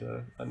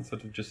collider and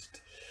sort of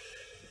just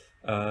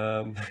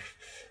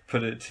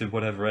put it to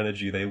whatever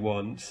energy they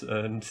want,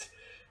 and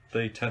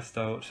they test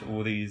out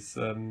all these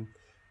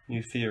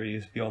new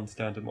theories beyond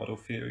standard model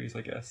theories,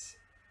 I guess.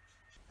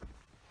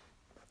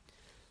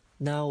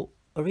 Now,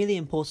 a really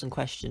important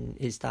question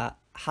is that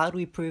how do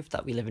we prove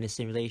that we live in a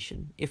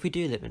simulation, if we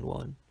do live in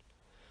one?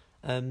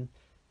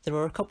 There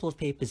are a couple of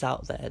papers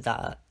out there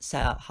that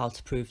set out how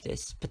to prove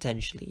this,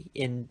 potentially,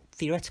 in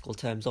theoretical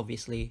terms,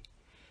 obviously.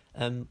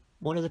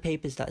 One of the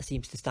papers that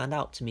seems to stand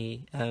out to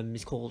me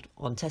is called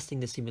On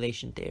Testing the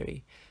Simulation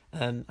Theory,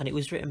 and it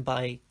was written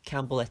by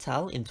Campbell et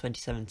al. In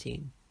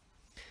 2017.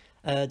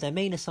 Their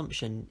main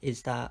assumption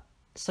is that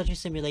such a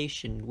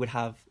simulation would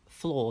have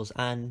flaws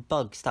and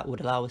bugs that would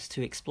allow us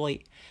to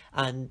exploit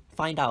and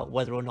find out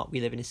whether or not we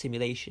live in a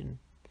simulation.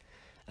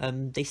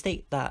 They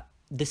state that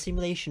the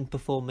simulation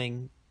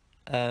performing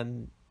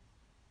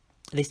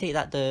they state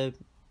that the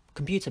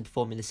computer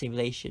performing the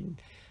simulation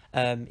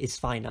is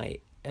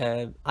finite,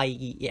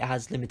 i.e. it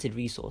has limited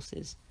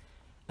resources,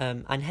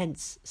 and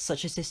hence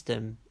such a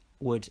system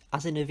would,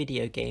 as in a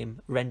video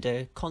game,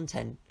 render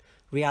content,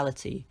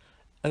 reality,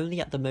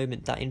 only at the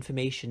moment that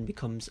information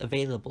becomes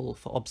available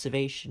for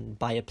observation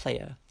by a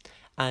player,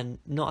 and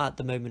not at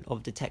the moment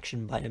of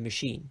detection by a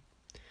machine.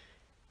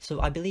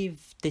 So I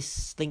believe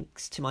this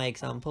links to my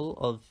example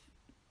of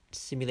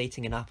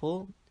simulating an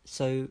apple.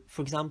 So,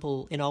 for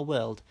example, in our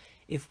world,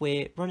 if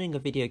we're running a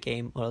video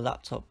game on a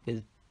laptop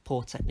with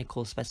poor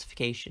technical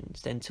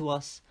specifications, then to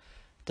us,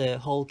 the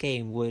whole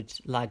game would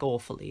lag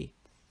awfully.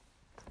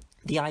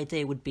 The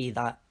idea would be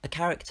that a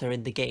character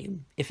in the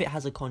game, if it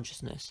has a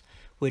consciousness,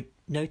 would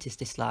notice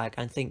this lag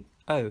and think,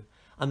 oh,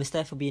 I must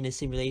therefore be in a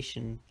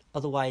simulation,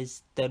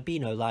 otherwise there'd be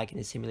no lag in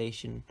a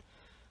simulation.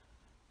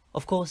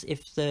 Of course,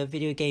 if the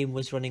video game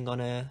was running on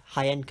a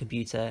high-end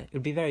computer, it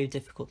would be very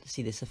difficult to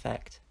see this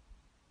effect.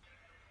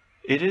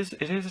 It is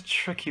a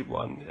tricky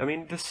one. I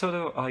mean, this sort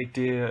of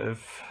idea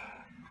of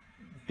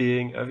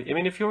being, I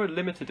mean, if you're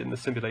limited in the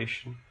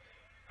simulation,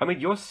 I mean,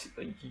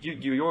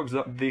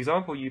 the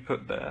example you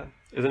put there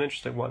is an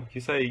interesting one.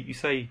 You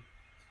say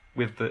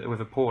with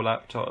a poor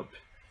laptop,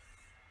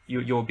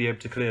 you'll be able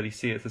to clearly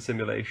see it's a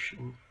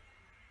simulation.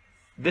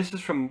 This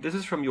is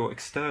from your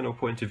external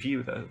point of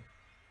view, though.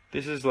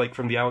 This is like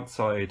from the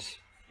outside,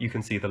 you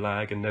can see the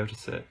lag and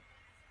notice it.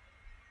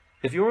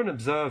 If you're an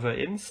observer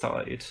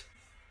inside,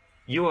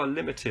 you are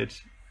limited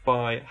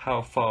by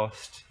how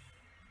fast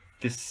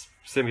this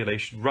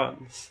simulation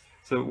runs.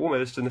 So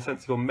almost in the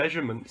sense your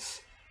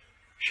measurements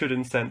should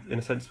in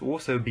a sense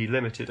also be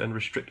limited and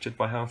restricted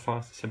by how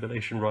fast the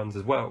simulation runs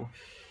as well.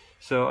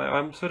 So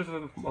I'm sort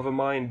of a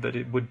mind that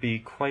it would be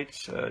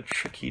quite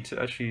tricky to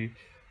actually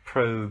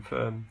probe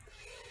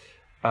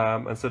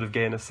and sort of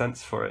gain a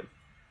sense for it.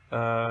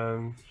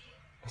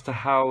 As to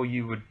how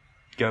you would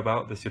go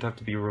about this, you'd have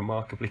to be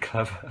remarkably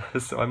clever.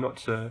 So I'm not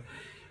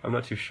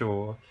too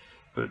sure,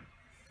 but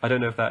I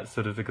don't know if that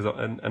sort of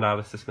an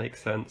analysis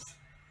makes sense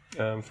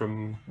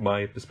from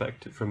my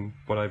perspective, from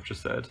what I've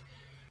just said.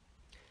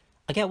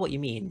 I get what you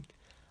mean.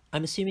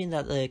 I'm assuming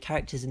that the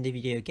characters in the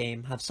video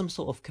game have some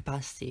sort of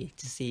capacity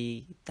to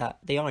see that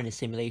they are in a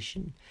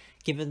simulation,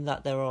 given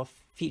that there are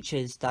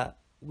features that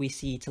we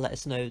see to let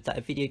us know that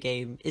a video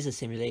game is a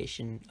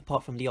simulation,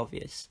 apart from the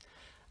obvious,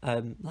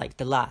 like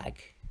the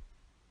lag.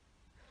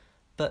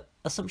 But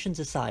assumptions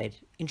aside,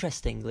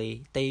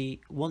 interestingly,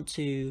 they want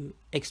to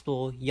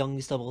explore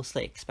Young's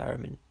double-slit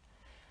experiment.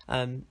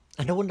 And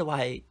I wonder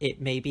why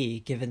it may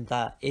be, given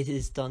that it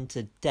is done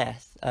to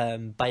death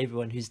by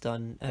everyone who's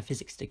done a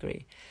physics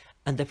degree,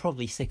 and they're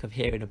probably sick of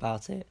hearing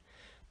about it.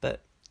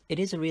 but it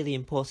is a really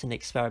important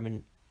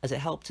experiment as it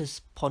helped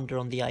us ponder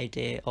on the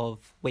idea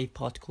of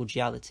wave-particle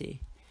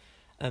duality.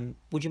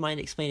 Would you mind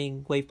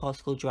explaining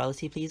wave-particle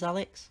duality, please,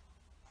 Alex?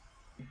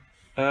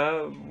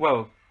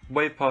 Well,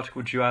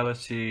 wave-particle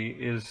duality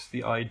is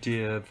the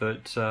idea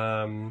that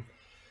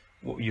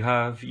you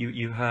have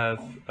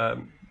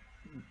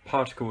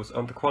particles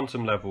on the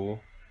quantum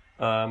level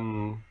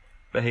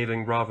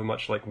behaving rather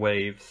much like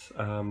waves.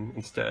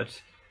 Instead,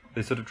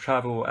 they sort of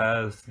travel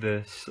as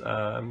this,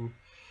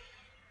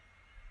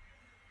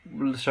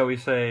 shall we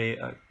say,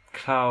 a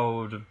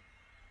cloud,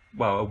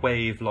 well, a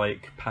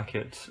wave-like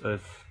packet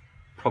of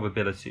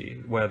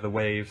probability, where the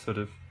wave sort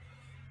of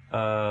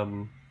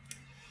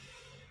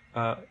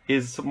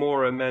is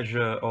more a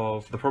measure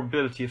of the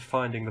probability of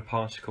finding the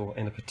particle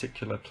in a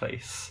particular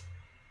place.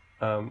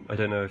 I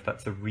don't know if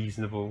that's a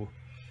reasonable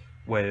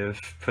way of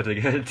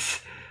putting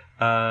it,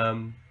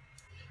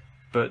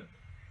 but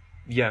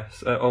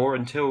yes, or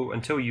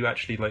until you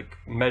actually like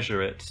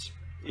measure it,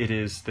 it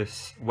is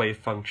this wave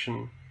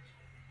function,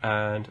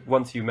 and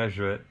once you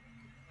measure it,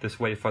 this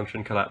wave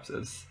function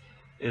collapses.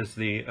 Is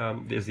the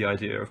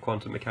idea of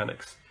quantum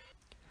mechanics.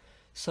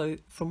 So,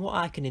 from what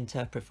I can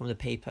interpret from the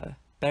paper,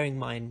 bearing in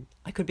mind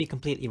I could be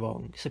completely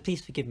wrong, so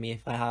please forgive me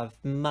if I have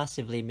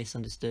massively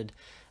misunderstood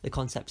the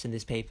concepts in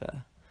this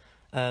paper.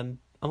 I'm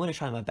going to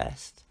try my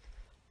best,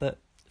 but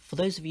for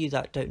those of you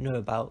that don't know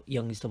about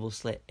Young's double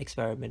slit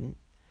experiment,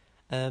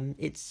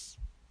 it's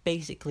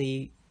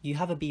basically you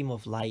have a beam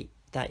of light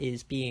that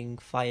is being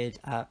fired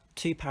at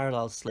two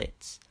parallel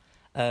slits,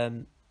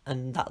 and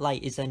that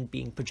light is then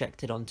being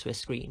projected onto a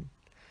screen.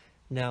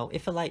 Now,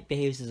 if a light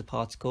behaves as a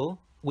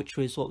particle, which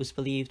was what was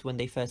believed when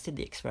they first did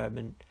the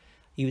experiment,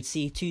 you would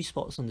see two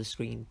spots on the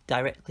screen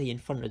directly in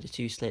front of the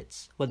two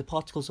slits, where the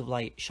particles of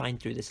light shine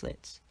through the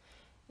slits.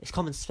 It's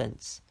common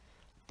sense,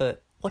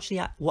 but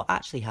what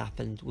actually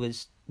happened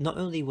was not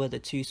only were the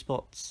two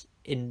spots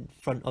in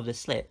front of the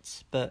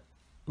slits, but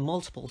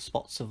multiple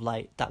spots of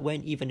light that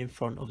weren't even in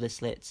front of the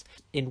slits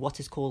in what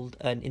is called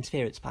an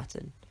interference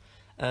pattern.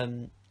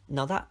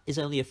 Now that is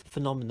only a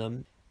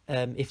phenomenon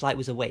if light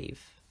was a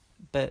wave,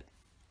 but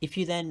if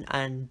you then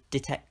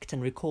detect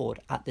and record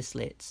at the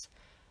slits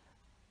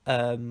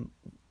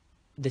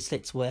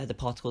where the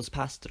particles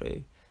pass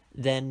through,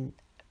 then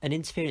an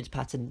interference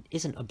pattern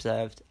isn't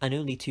observed and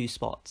only two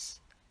spots,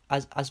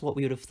 as what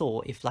we would have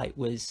thought if light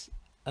was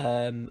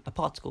a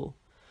particle.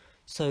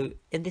 So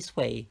in this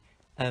way,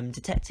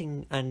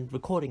 detecting and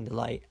recording the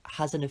light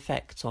has an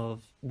effect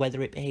of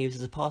whether it behaves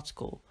as a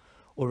particle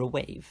or a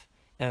wave,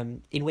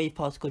 in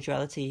wave-particle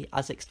duality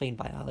as explained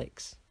by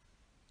Alex.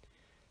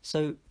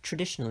 So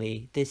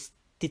traditionally, this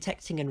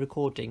detecting and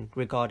recording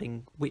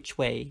regarding which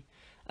way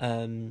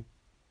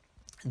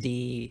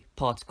the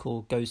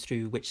particle goes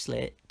through which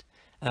slit,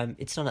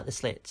 it's done at the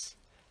slits,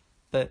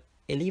 but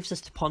it leaves us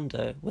to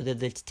ponder whether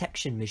the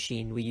detection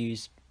machine we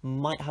use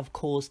might have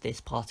caused this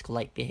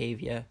particle-like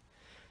behaviour.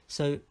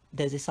 So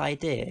there's this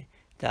idea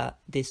that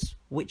this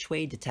which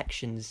way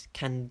detections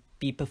can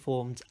be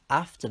performed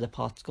after the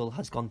particle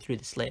has gone through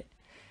the slit,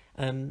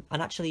 and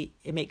actually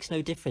it makes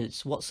no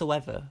difference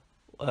whatsoever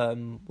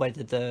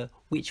whether the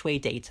which way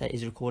data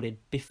is recorded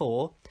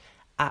before,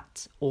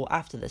 at, or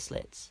after the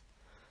slits.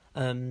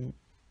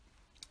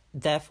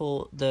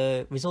 Therefore,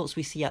 the results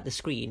we see at the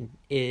screen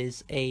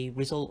is a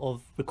result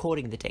of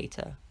recording the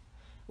data,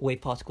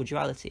 wave-particle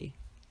duality.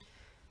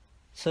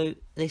 So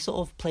they sort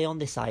of play on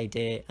this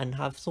idea and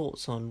have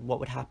thoughts on what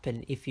would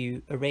happen if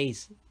you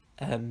erase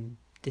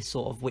this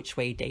sort of which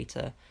way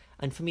data.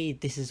 And for me,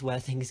 this is where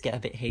things get a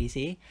bit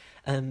hazy.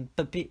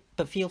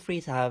 But feel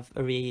free to have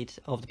a read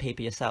of the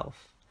paper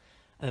yourself.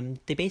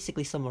 They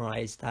basically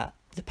summarise that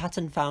the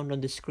pattern found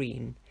on the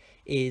screen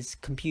is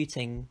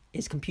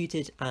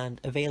computed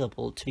and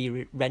available to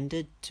be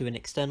rendered to an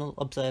external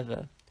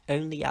observer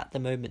only at the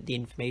moment the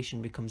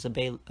information becomes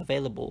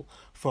available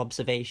for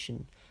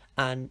observation,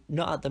 and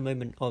not at the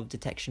moment of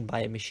detection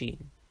by a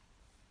machine.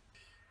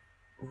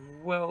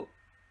 Well,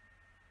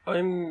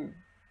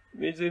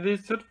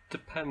 it sort of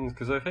depends,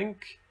 because I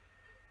think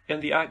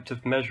in the act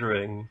of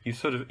measuring, you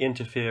sort of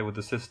interfere with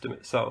the system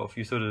itself.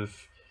 You sort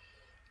of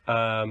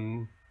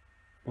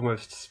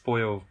almost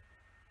spoil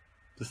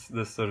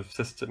this sort of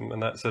system,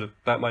 and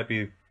that might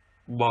be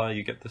why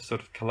you get this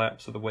sort of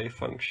collapse of the wave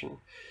function.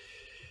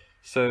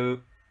 So,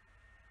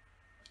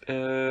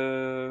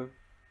 yeah,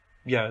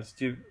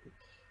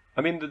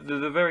 I mean,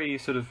 the very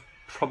sort of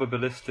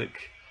probabilistic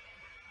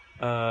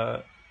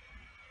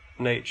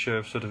nature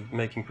of sort of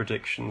making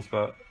predictions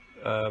about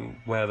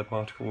where the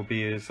particle will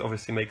be is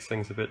obviously makes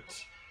things a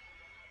bit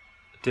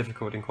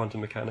difficult in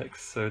quantum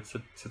mechanics. So it's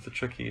a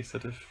tricky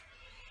sort of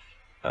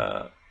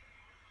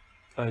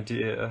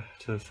idea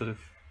to sort of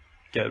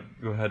get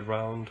your head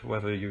round,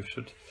 whether you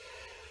should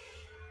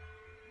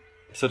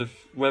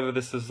whether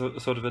this is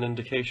sort of an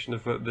indication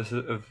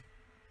of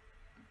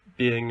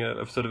being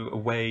a sort of a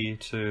way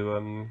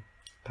to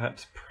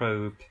perhaps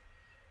probe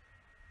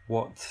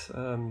what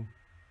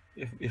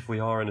if we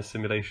are in a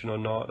simulation or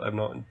not. I'm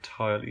not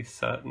entirely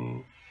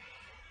certain.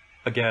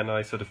 Again,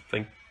 I sort of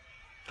think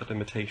the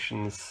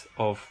limitations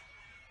of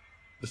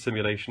the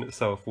simulation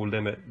itself will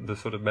limit the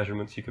sort of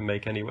measurements you can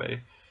make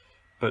anyway,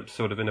 but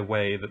sort of in a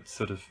way that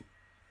sort of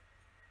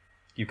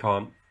you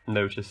can't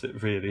notice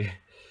it really.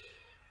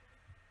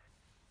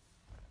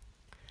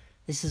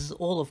 This is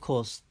all, of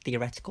course,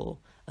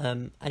 theoretical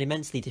and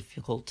immensely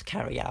difficult to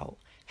carry out,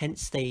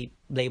 hence they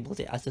labelled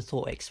it as a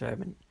thought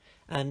experiment.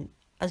 And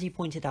as you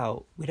pointed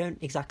out, we don't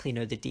exactly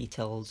know the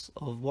details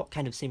of what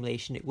kind of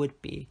simulation it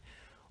would be,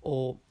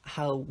 or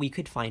how we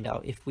could find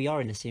out if we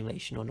are in a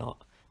simulation or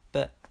not,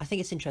 but I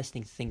think it's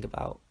interesting to think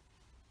about.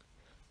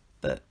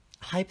 But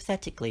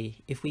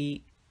hypothetically, if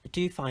we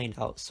do find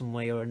out some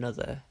way or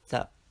another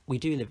that we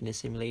do live in a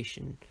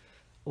simulation,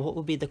 what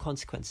would be the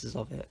consequences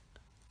of it?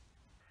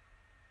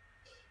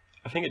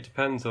 I think it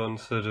depends on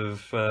sort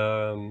of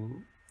I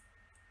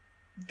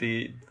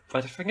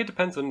think it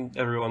depends on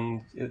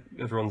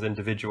everyone's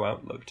individual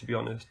outlook, to be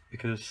honest,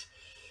 because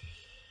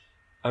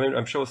I mean,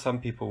 I'm sure some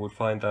people would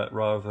find that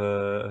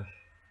rather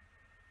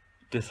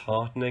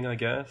disheartening, I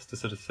guess, to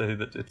sort of say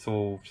that it's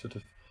all sort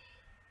of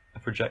a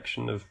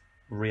projection of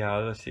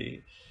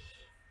reality.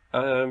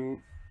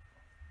 To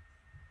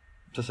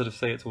sort of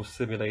say it's all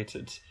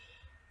simulated.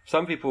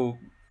 Some people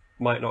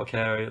might not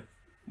care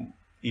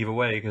either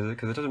way,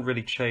 because it doesn't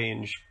really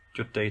change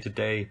your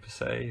day-to-day per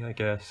se, I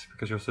guess,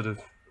 because you're sort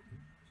of,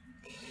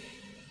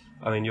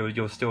 I mean,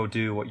 you'll still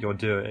do what you're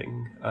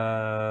doing.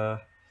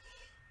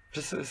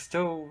 Just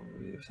still,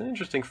 it's an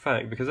interesting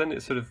fact, because then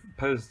it sort of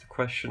posed the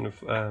question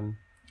of,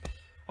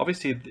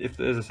 obviously, if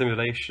there's a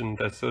simulation,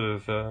 there's sort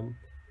of,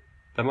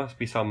 there must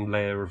be some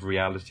layer of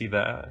reality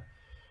there,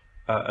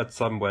 at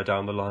somewhere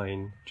down the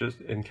line,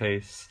 just in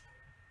case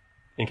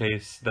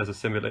there's a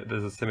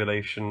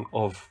simulation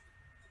of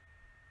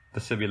the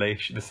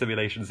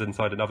simulation's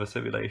inside another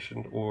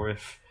simulation, or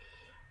if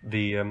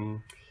the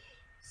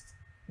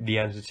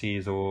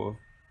entities or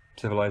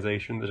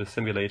civilization that are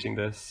simulating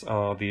this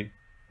are the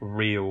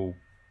real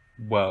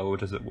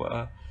world, as it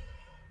were.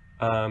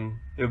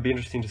 It would be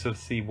interesting to sort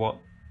of see what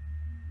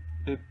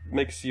it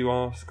makes you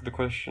ask the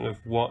question of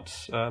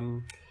what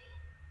the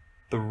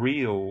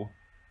real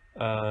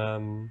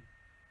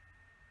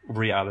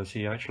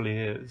reality actually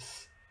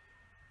is.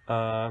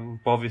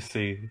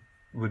 Obviously,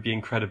 it would be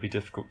incredibly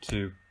difficult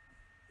to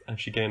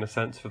actually gain a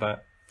sense for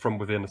that from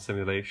within a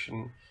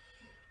simulation,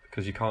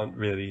 because you can't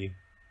really,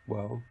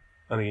 well,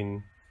 I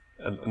mean,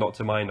 not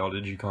to my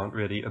knowledge, you can't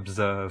really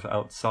observe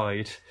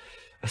outside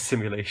a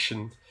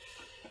simulation.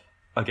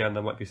 Again,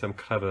 there might be some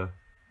clever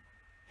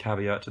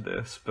caveat to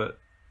this, but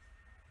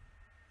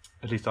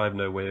at least I have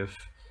no way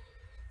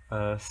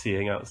of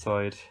seeing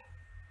outside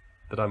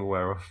that I'm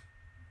aware of.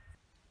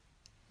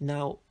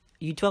 Now,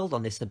 you dwelled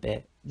on this a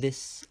bit,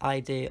 this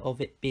idea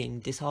of it being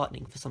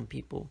disheartening for some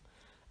people.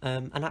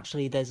 And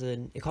actually there's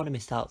an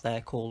economist out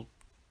there called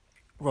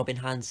Robin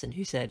Hanson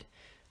who said,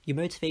 your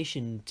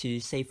motivation to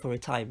save for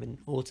retirement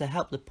or to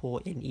help the poor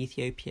in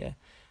Ethiopia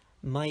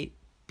might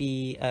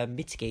be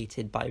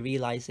mitigated by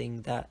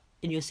realising that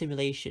in your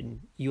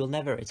simulation you will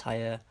never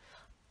retire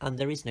and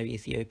there is no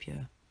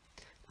Ethiopia.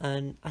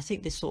 And I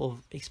think this sort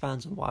of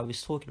expands on what I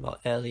was talking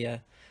about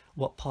earlier,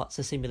 what parts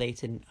are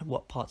simulated and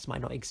what parts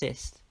might not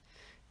exist.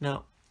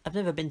 Now, I've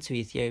never been to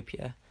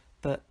Ethiopia,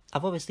 but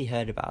I've obviously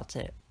heard about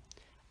it.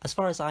 As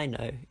far as I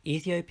know,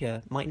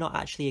 Ethiopia might not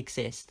actually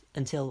exist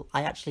until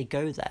I actually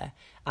go there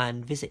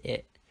and visit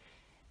it,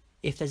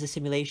 if there's a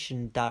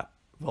simulation that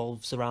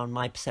revolves around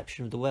my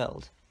perception of the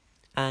world.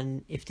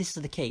 And if this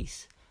is the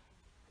case,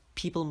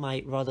 people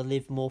might rather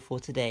live more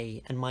for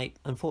today and might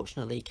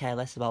unfortunately care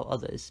less about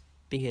others,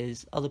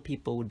 because other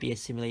people would be a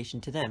simulation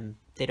to them.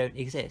 They don't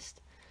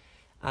exist.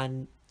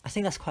 And I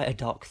think that's quite a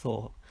dark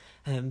thought.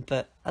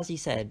 But as you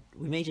said,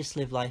 we may just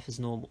live life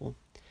as normal.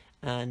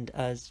 And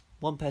as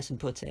one person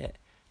put it,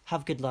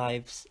 have good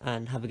lives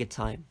and have a good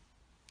time.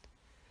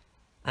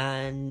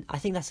 And I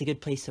think that's a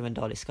good place to end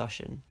our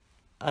discussion.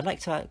 I'd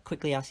like to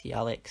quickly ask you,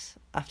 Alex,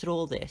 after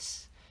all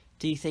this,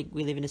 do you think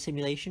we live in a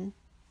simulation?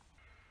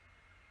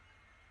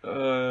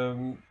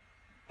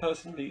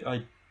 Personally,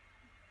 I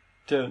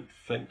don't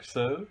think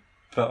so,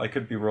 but I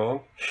could be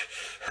wrong.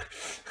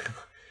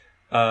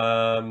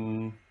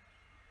 I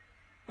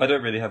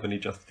don't really have any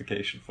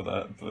justification for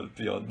that, but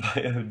beyond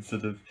my own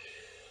sort of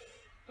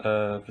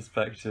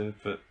perspective.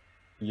 But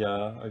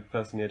yeah, I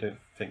personally don't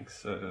think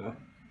so.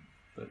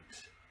 But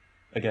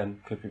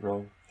again, could be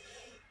wrong.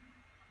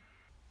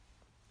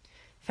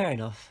 Fair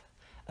enough.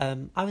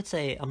 I would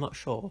say I'm not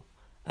sure,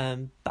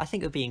 but I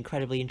think it would be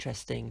incredibly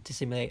interesting to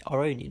simulate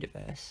our own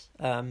universe.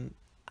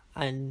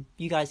 And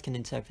you guys can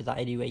interpret that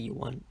any way you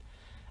want.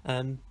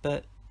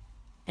 But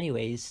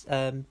anyways,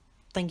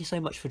 thank you so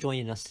much for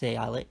joining us today,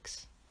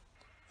 Alex.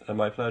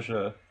 My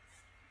pleasure.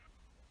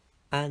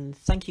 And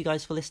thank you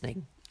guys for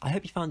listening. I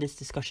hope you found this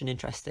discussion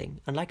interesting,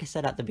 and like I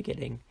said at the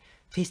beginning,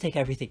 please take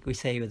everything we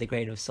say with a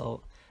grain of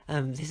salt.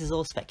 This is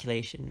all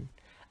speculation.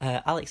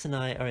 Alex and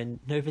I are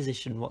in no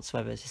position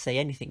whatsoever to say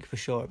anything for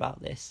sure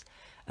about this.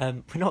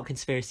 We're not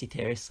conspiracy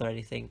theorists or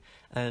anything,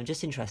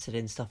 just interested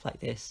in stuff like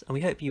this, and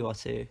we hope you are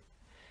too.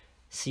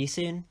 See you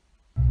soon.